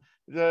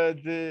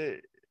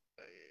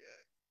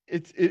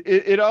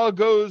 It all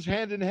goes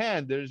hand in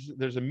hand.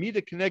 There's a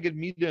mida keneged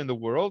mida in the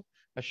world.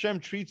 Hashem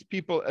treats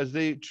people as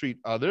they treat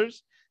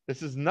others.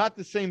 This is not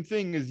the same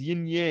thing as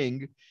yin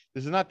yang.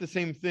 This is not the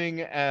same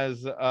thing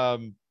as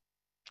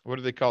what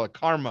do they call it?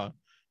 Karma,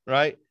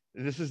 right?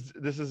 This is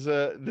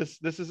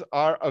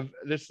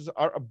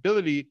our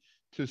ability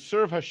to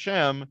serve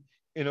Hashem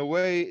in a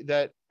way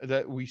that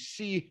we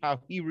see how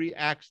he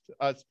reacts to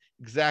us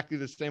exactly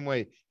the same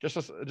way.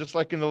 Just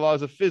like in the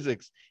laws of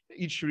physics,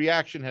 each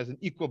reaction has an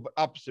equal but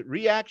opposite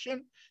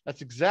reaction.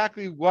 That's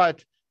exactly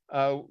what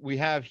we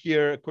have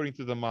here, according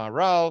to the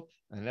Maharal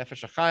and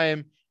Nefesh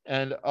HaChaim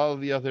and all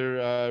the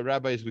other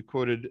rabbis we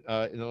quoted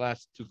in the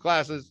last two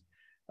classes.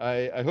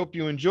 I hope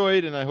you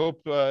enjoyed, and I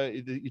hope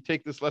you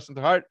take this lesson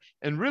to heart.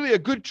 And really a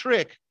good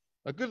trick,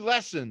 a good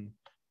lesson.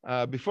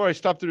 Before I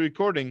stop the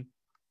recording,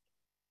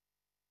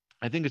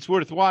 I think it's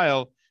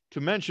worthwhile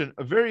to mention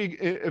a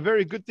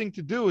very good thing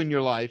to do in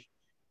your life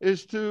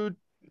is to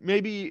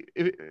maybe,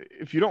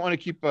 if you don't want to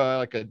keep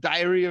like a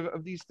diary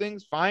of these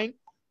things, fine,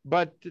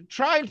 but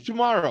try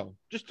tomorrow,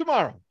 just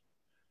tomorrow.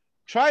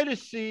 Try to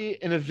see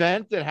an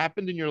event that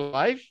happened in your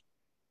life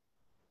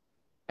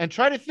and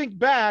try to think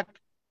back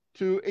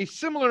to a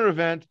similar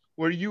event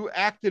where you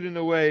acted in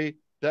a way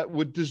that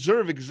would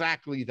deserve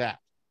exactly that.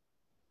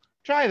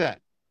 Try that.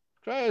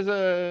 Try as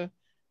a,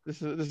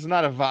 this is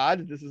not a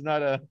vad. This is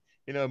not a,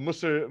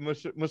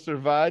 musar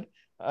vad.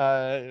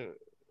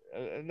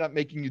 Not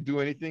making you do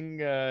anything,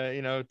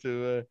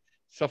 to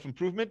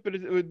self-improvement, but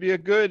it would be a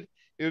good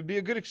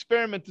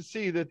experiment to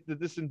see that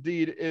this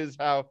indeed is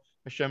how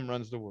Hashem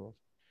runs the world.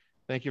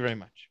 Thank you very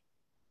much.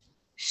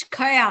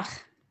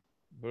 Shkoyach.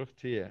 Baruch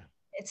Tiyeh.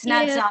 It's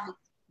not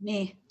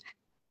me.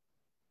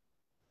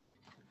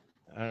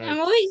 All right.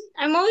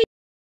 I'm always